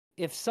 Like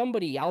if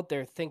somebody out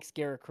there thinks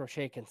Garrett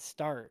Crochet can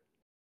start,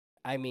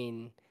 I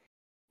mean,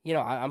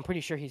 I'm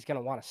pretty sure he's going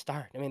to want to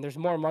start. I mean, there's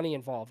more money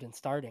involved in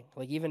starting,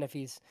 like even if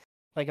he's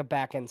like a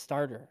back end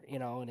starter,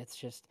 and it's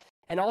just,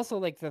 and also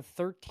like the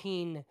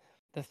 13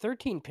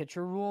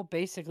 pitcher rule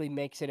basically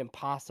makes it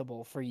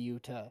impossible for you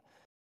to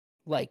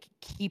like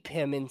keep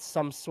him in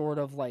some sort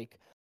of like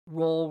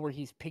role where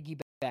he's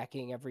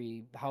piggybacking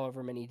every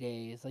however many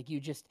days. Like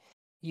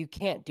you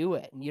can't do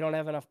it, and you don't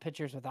have enough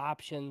pitchers with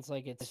options.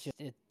 Like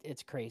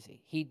it's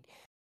crazy. He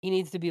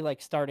needs to be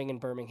like starting in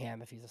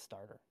Birmingham if he's a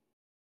starter.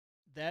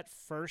 That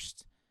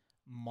first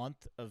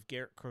month of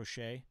Garrett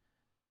Crochet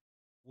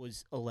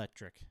was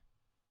electric.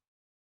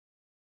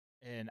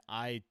 And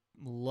I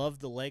love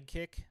the leg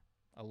kick.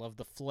 I love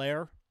the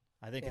flare.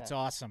 I think it's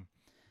awesome.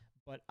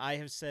 But I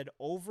have said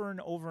over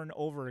and over and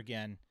over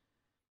again,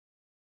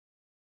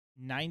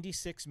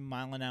 96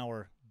 mile an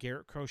hour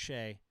Garrett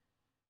Crochet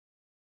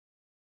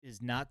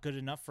is not good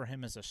enough for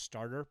him as a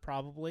starter,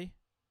 probably,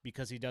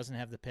 because he doesn't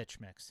have the pitch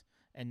mix.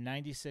 And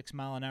 96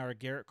 mile an hour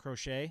Garrett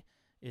Crochet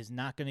is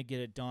not going to get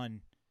it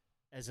done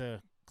as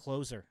a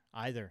closer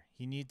either.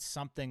 He needs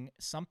something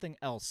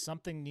else.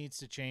 Something needs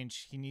to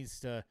change. He needs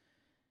to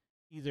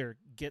either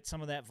get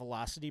some of that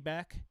velocity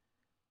back,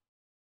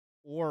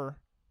 or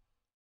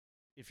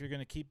if you're going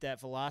to keep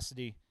that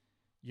velocity,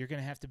 you're going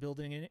to have to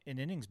build an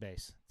innings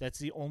base. That's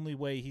the only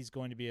way he's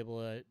going to be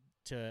able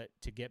to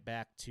get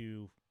back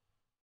to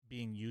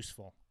being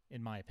useful,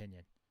 in my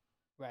opinion.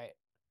 Right.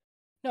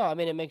 No, I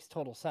mean, it makes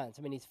total sense.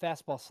 I mean, he's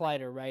fastball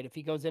slider, right? If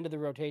he goes into the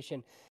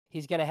rotation,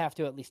 he's going to have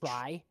to at least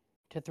try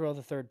to throw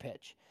the third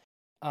pitch.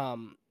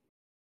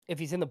 If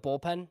he's in the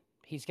bullpen,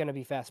 he's going to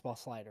be fastball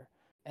slider.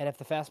 And if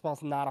the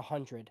fastball's not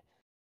 100,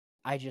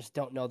 I just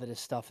don't know that his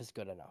stuff is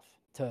good enough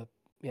to,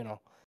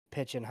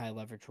 pitch in high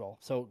leverage role.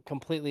 So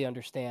completely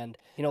understand.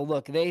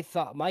 Look,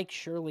 Mike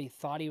Shirley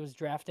thought he was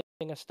drafting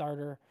a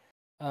starter.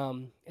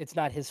 It's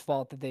not his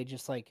fault that they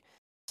just like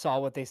saw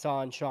what they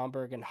saw in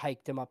Schaumburg and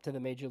hiked him up to the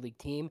major league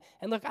team.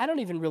 And look, I don't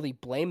even really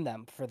blame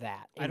them for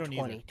that in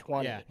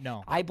 2020. Yeah,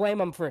 no. I blame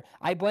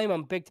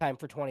them big time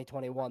for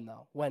 2021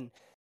 though. When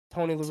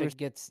Tony La Russa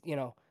gets,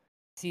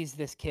 sees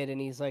this kid and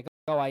he's like,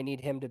 oh, I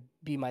need him to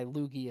be my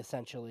loogie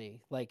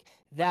essentially. Like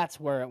that's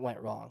where it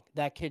went wrong.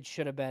 That kid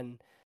should have been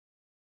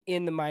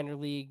in the minor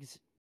leagues,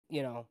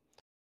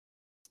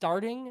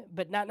 starting,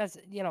 but not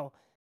necessarily,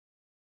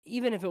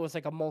 even if it was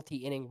like a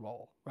multi-inning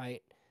role,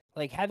 right?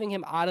 Like having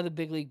him out of the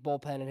big league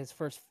bullpen in his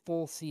first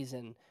full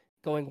season,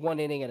 going one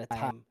inning at a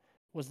time,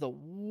 was the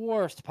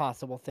worst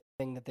possible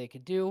thing that they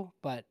could do.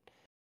 But,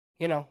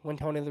 when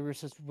Tony La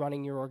Russa's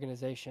running your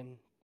organization,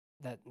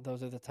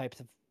 those are the types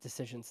of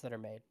decisions that are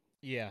made.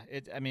 Yeah,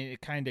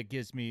 it kind of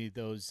gives me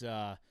those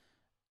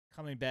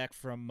coming back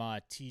from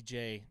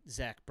TJ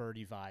Zach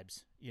Birdie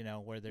vibes,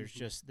 where there's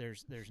just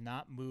there's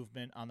not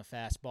movement on the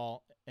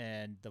fastball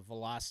and the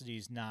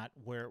velocity's not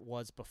where it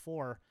was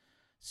before.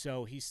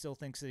 So he still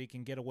thinks that he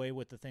can get away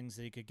with the things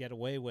that he could get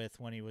away with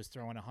when he was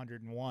throwing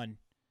 101,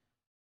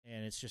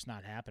 and it's just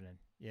not happening,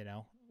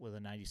 with a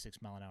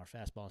 96 mile an hour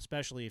fastball,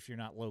 especially if you're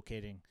not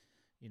locating,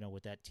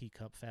 with that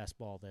teacup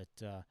fastball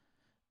that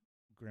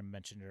Grim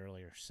mentioned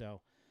earlier.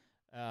 So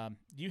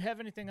do you have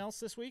anything else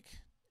this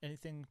week?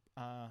 Anything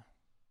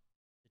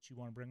that you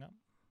want to bring up?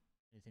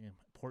 Anything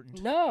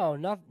important? No,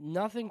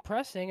 nothing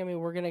pressing. I mean,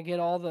 we're gonna get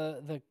all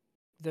the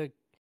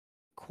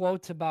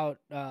quotes about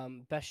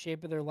best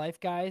shape of their life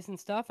guys and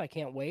stuff. I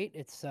can't wait.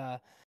 It's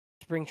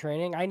spring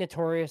training. I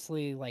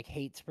notoriously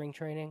hate spring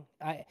training.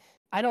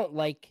 I don't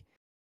like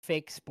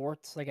fake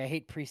sports. Like I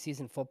hate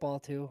preseason football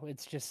too.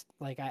 It's just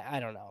I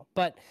don't know.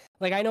 But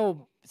I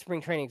know spring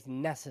training is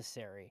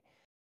necessary.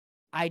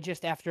 I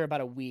just after about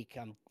a week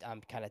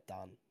I'm kind of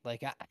done.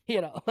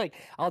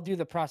 I'll do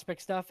the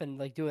prospect stuff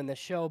and doing this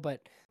show,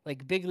 but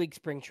big league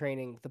spring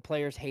training, the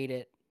players hate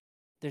it.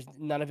 There's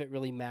none of it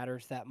really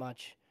matters that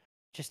much.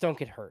 Just don't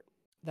get hurt.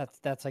 That's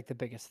the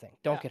biggest thing.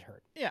 Don't get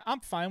hurt. Yeah, I'm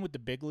fine with the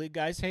big league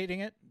guys hating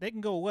it. They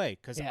can go away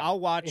because Yeah. I'll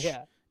watch.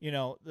 Yeah.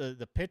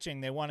 The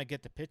pitching. They want to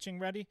get the pitching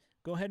ready.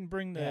 Go ahead and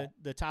bring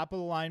the top of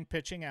the line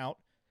pitching out.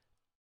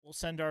 We'll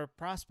send our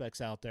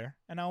prospects out there,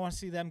 and I want to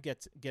see them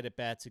get at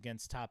bats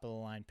against top of the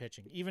line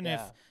pitching, even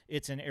if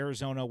it's in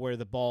Arizona where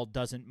the ball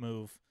doesn't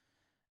move,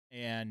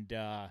 and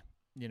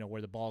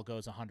where the ball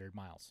goes 100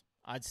 miles.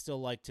 I'd still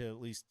like to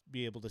at least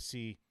be able to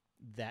see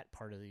that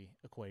part of the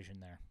equation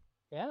there.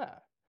 Yeah.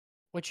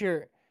 What's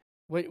your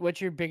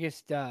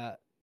biggest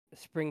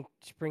spring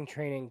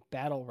training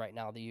battle right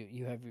now that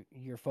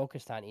you're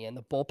focused on, Ian?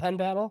 The bullpen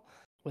battle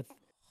with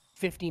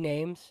 50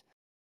 names.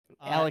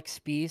 Alex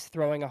Spees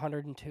throwing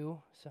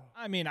 102. So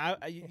I mean,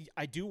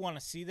 I do want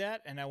to see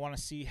that, and I want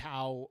to see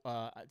how.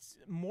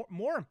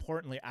 More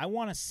importantly, I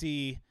want to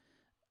see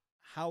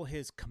how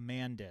his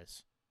command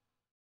is.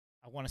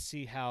 I want to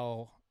see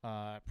how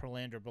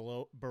Prelander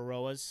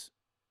Baroa's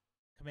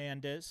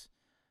command is.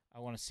 I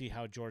want to see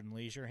how Jordan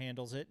Leisure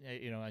handles it.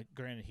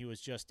 Granted, he was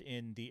just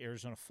in the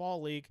Arizona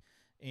Fall League,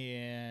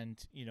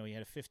 and he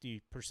had a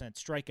 50%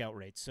 strikeout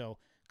rate. So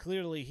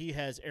clearly, he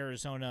has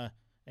Arizona.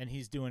 And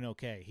he's doing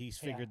okay. He's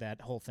figured that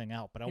whole thing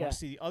out. But I want to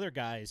see the other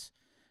guys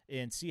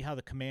and see how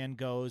the command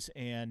goes.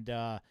 And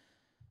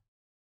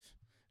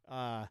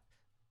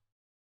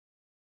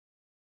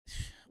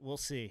we'll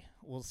see.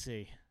 We'll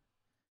see.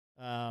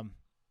 I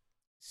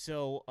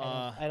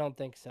don't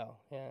think so.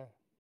 Yeah.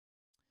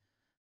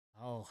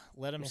 Oh,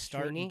 let him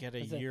start and get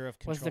a year of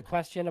control. Was the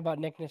question about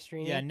Nick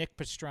Nastrini? Yeah, Nick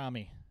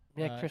Pastrami.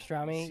 Nick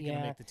Pastrami, he's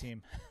gonna make the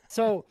team.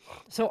 So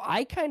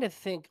I kind of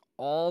think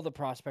all the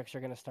prospects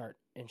are going to start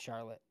in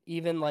Charlotte,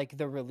 even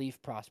the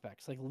relief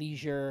prospects, like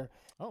Leisure,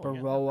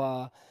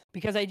 Baroa,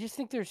 because I just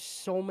think there's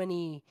so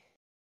many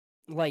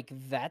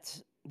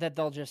vets that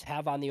they'll just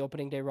have on the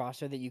opening day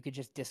roster that you could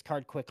just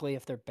discard quickly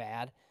if they're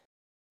bad,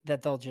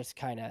 that they'll just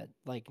kind of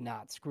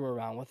not screw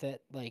around with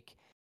it.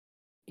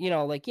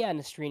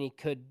 Nastrini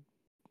could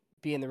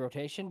be in the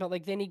rotation, but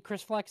they need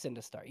Chris Flexen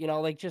to start,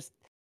 just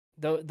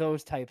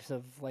those types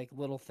of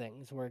little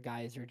things where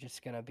guys are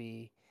just going to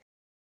be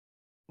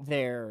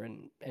there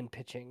and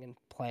pitching and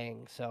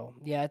playing. So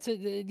yeah, it's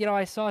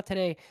I saw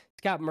today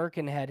Scott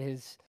Merkin had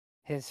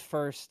his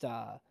first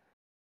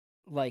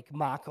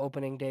mock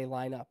opening day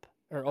lineup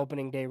or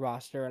opening day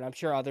roster, and I'm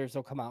sure others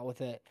will come out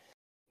with it.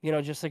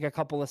 Just a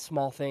couple of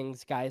small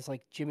things, guys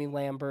like Jimmy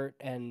Lambert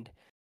and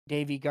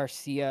Davy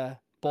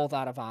Garcia, both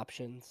out of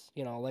options.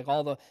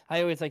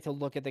 I always like to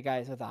look at the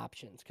guys with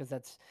options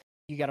because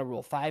you got a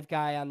Rule 5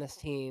 guy on this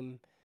team.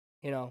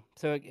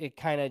 So it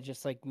kind of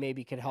just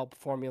maybe could help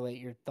formulate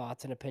your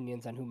thoughts and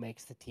opinions on who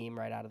makes the team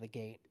right out of the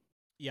gate.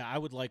 Yeah, I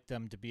would like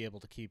them to be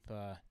able to keep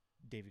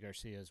Davy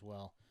Garcia as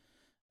well.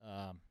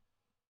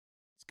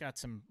 It's got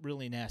some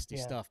really nasty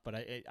stuff, but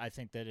I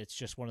think that it's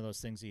just one of those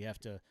things that you have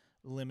to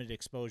limit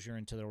exposure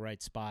into the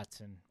right spots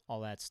and all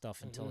that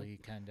stuff until he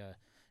kind of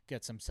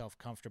gets himself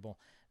comfortable.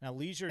 Now,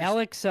 Leisure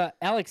Alex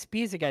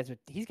Spees,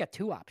 he's got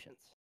two options.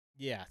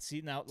 Yeah,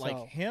 see now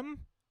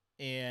him.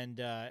 And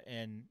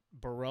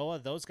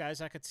Baroa, those guys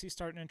I could see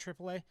starting in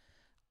AAA.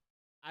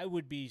 I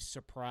would be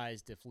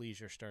surprised if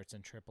Leisure starts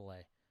in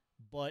AAA.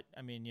 But,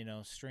 I mean,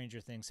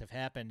 stranger things have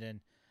happened, and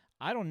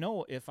I don't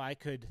know if I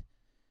could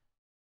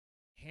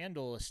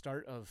handle a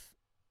start of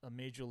a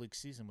Major League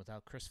season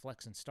without Chris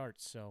Flexen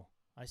starts, so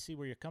I see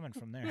where you're coming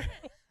from there.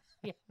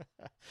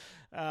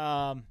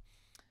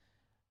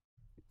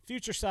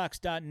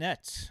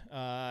 FutureSox.net.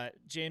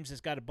 James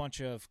has got a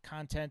bunch of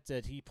content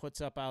that he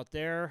puts up out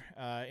there,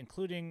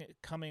 including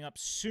coming up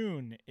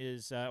soon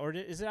or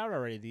is it out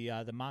already?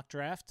 The mock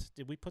draft.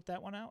 Did we put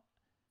that one out?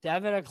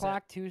 7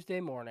 o'clock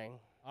Tuesday morning.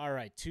 All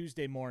right,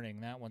 Tuesday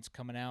morning. That one's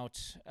coming out.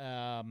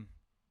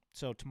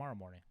 So tomorrow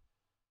morning.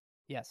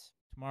 Yes,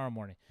 tomorrow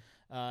morning.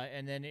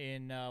 And then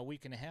in a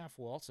week and a half,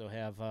 we'll also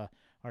have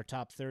our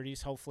top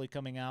 30s hopefully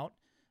coming out.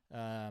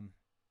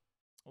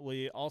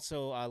 We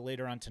also,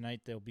 later on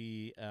tonight, there'll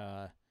be,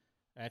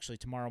 actually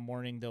tomorrow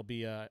morning, there'll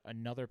be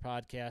another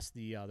podcast.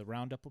 The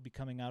Roundup will be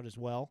coming out as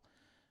well.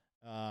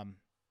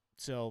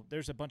 So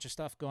there's a bunch of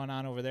stuff going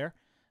on over there.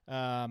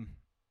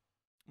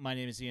 My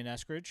name is Ian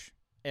Eskridge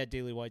at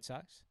Daily White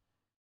Sox.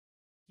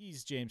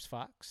 He's James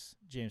Fox,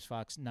 James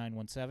Fox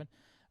 917.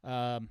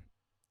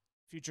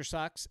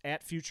 FutureSox,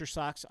 at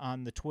FutureSox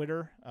on the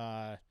Twitter.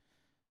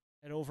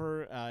 Head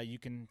over. You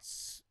can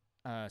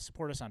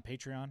support us on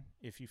Patreon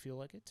if you feel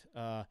like it.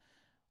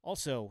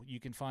 Also, you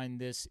can find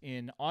this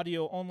in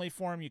audio-only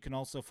form. You can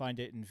also find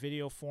it in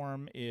video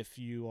form if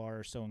you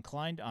are so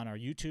inclined on our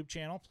YouTube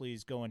channel.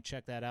 Please go and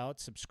check that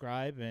out,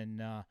 subscribe, and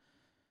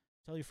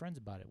tell your friends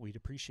about it. We'd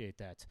appreciate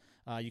that.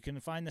 You can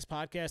find this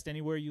podcast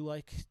anywhere you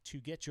like to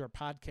get your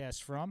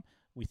podcast from.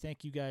 We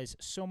thank you guys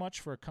so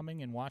much for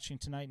coming and watching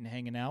tonight and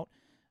hanging out.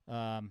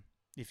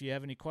 If you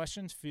have any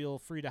questions, feel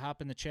free to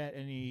hop in the chat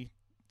any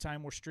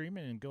time we're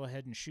streaming and go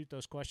ahead and shoot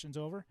those questions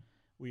over.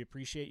 We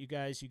appreciate you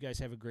guys. You guys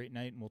have a great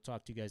night, and we'll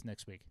talk to you guys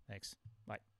next week. Thanks. Bye.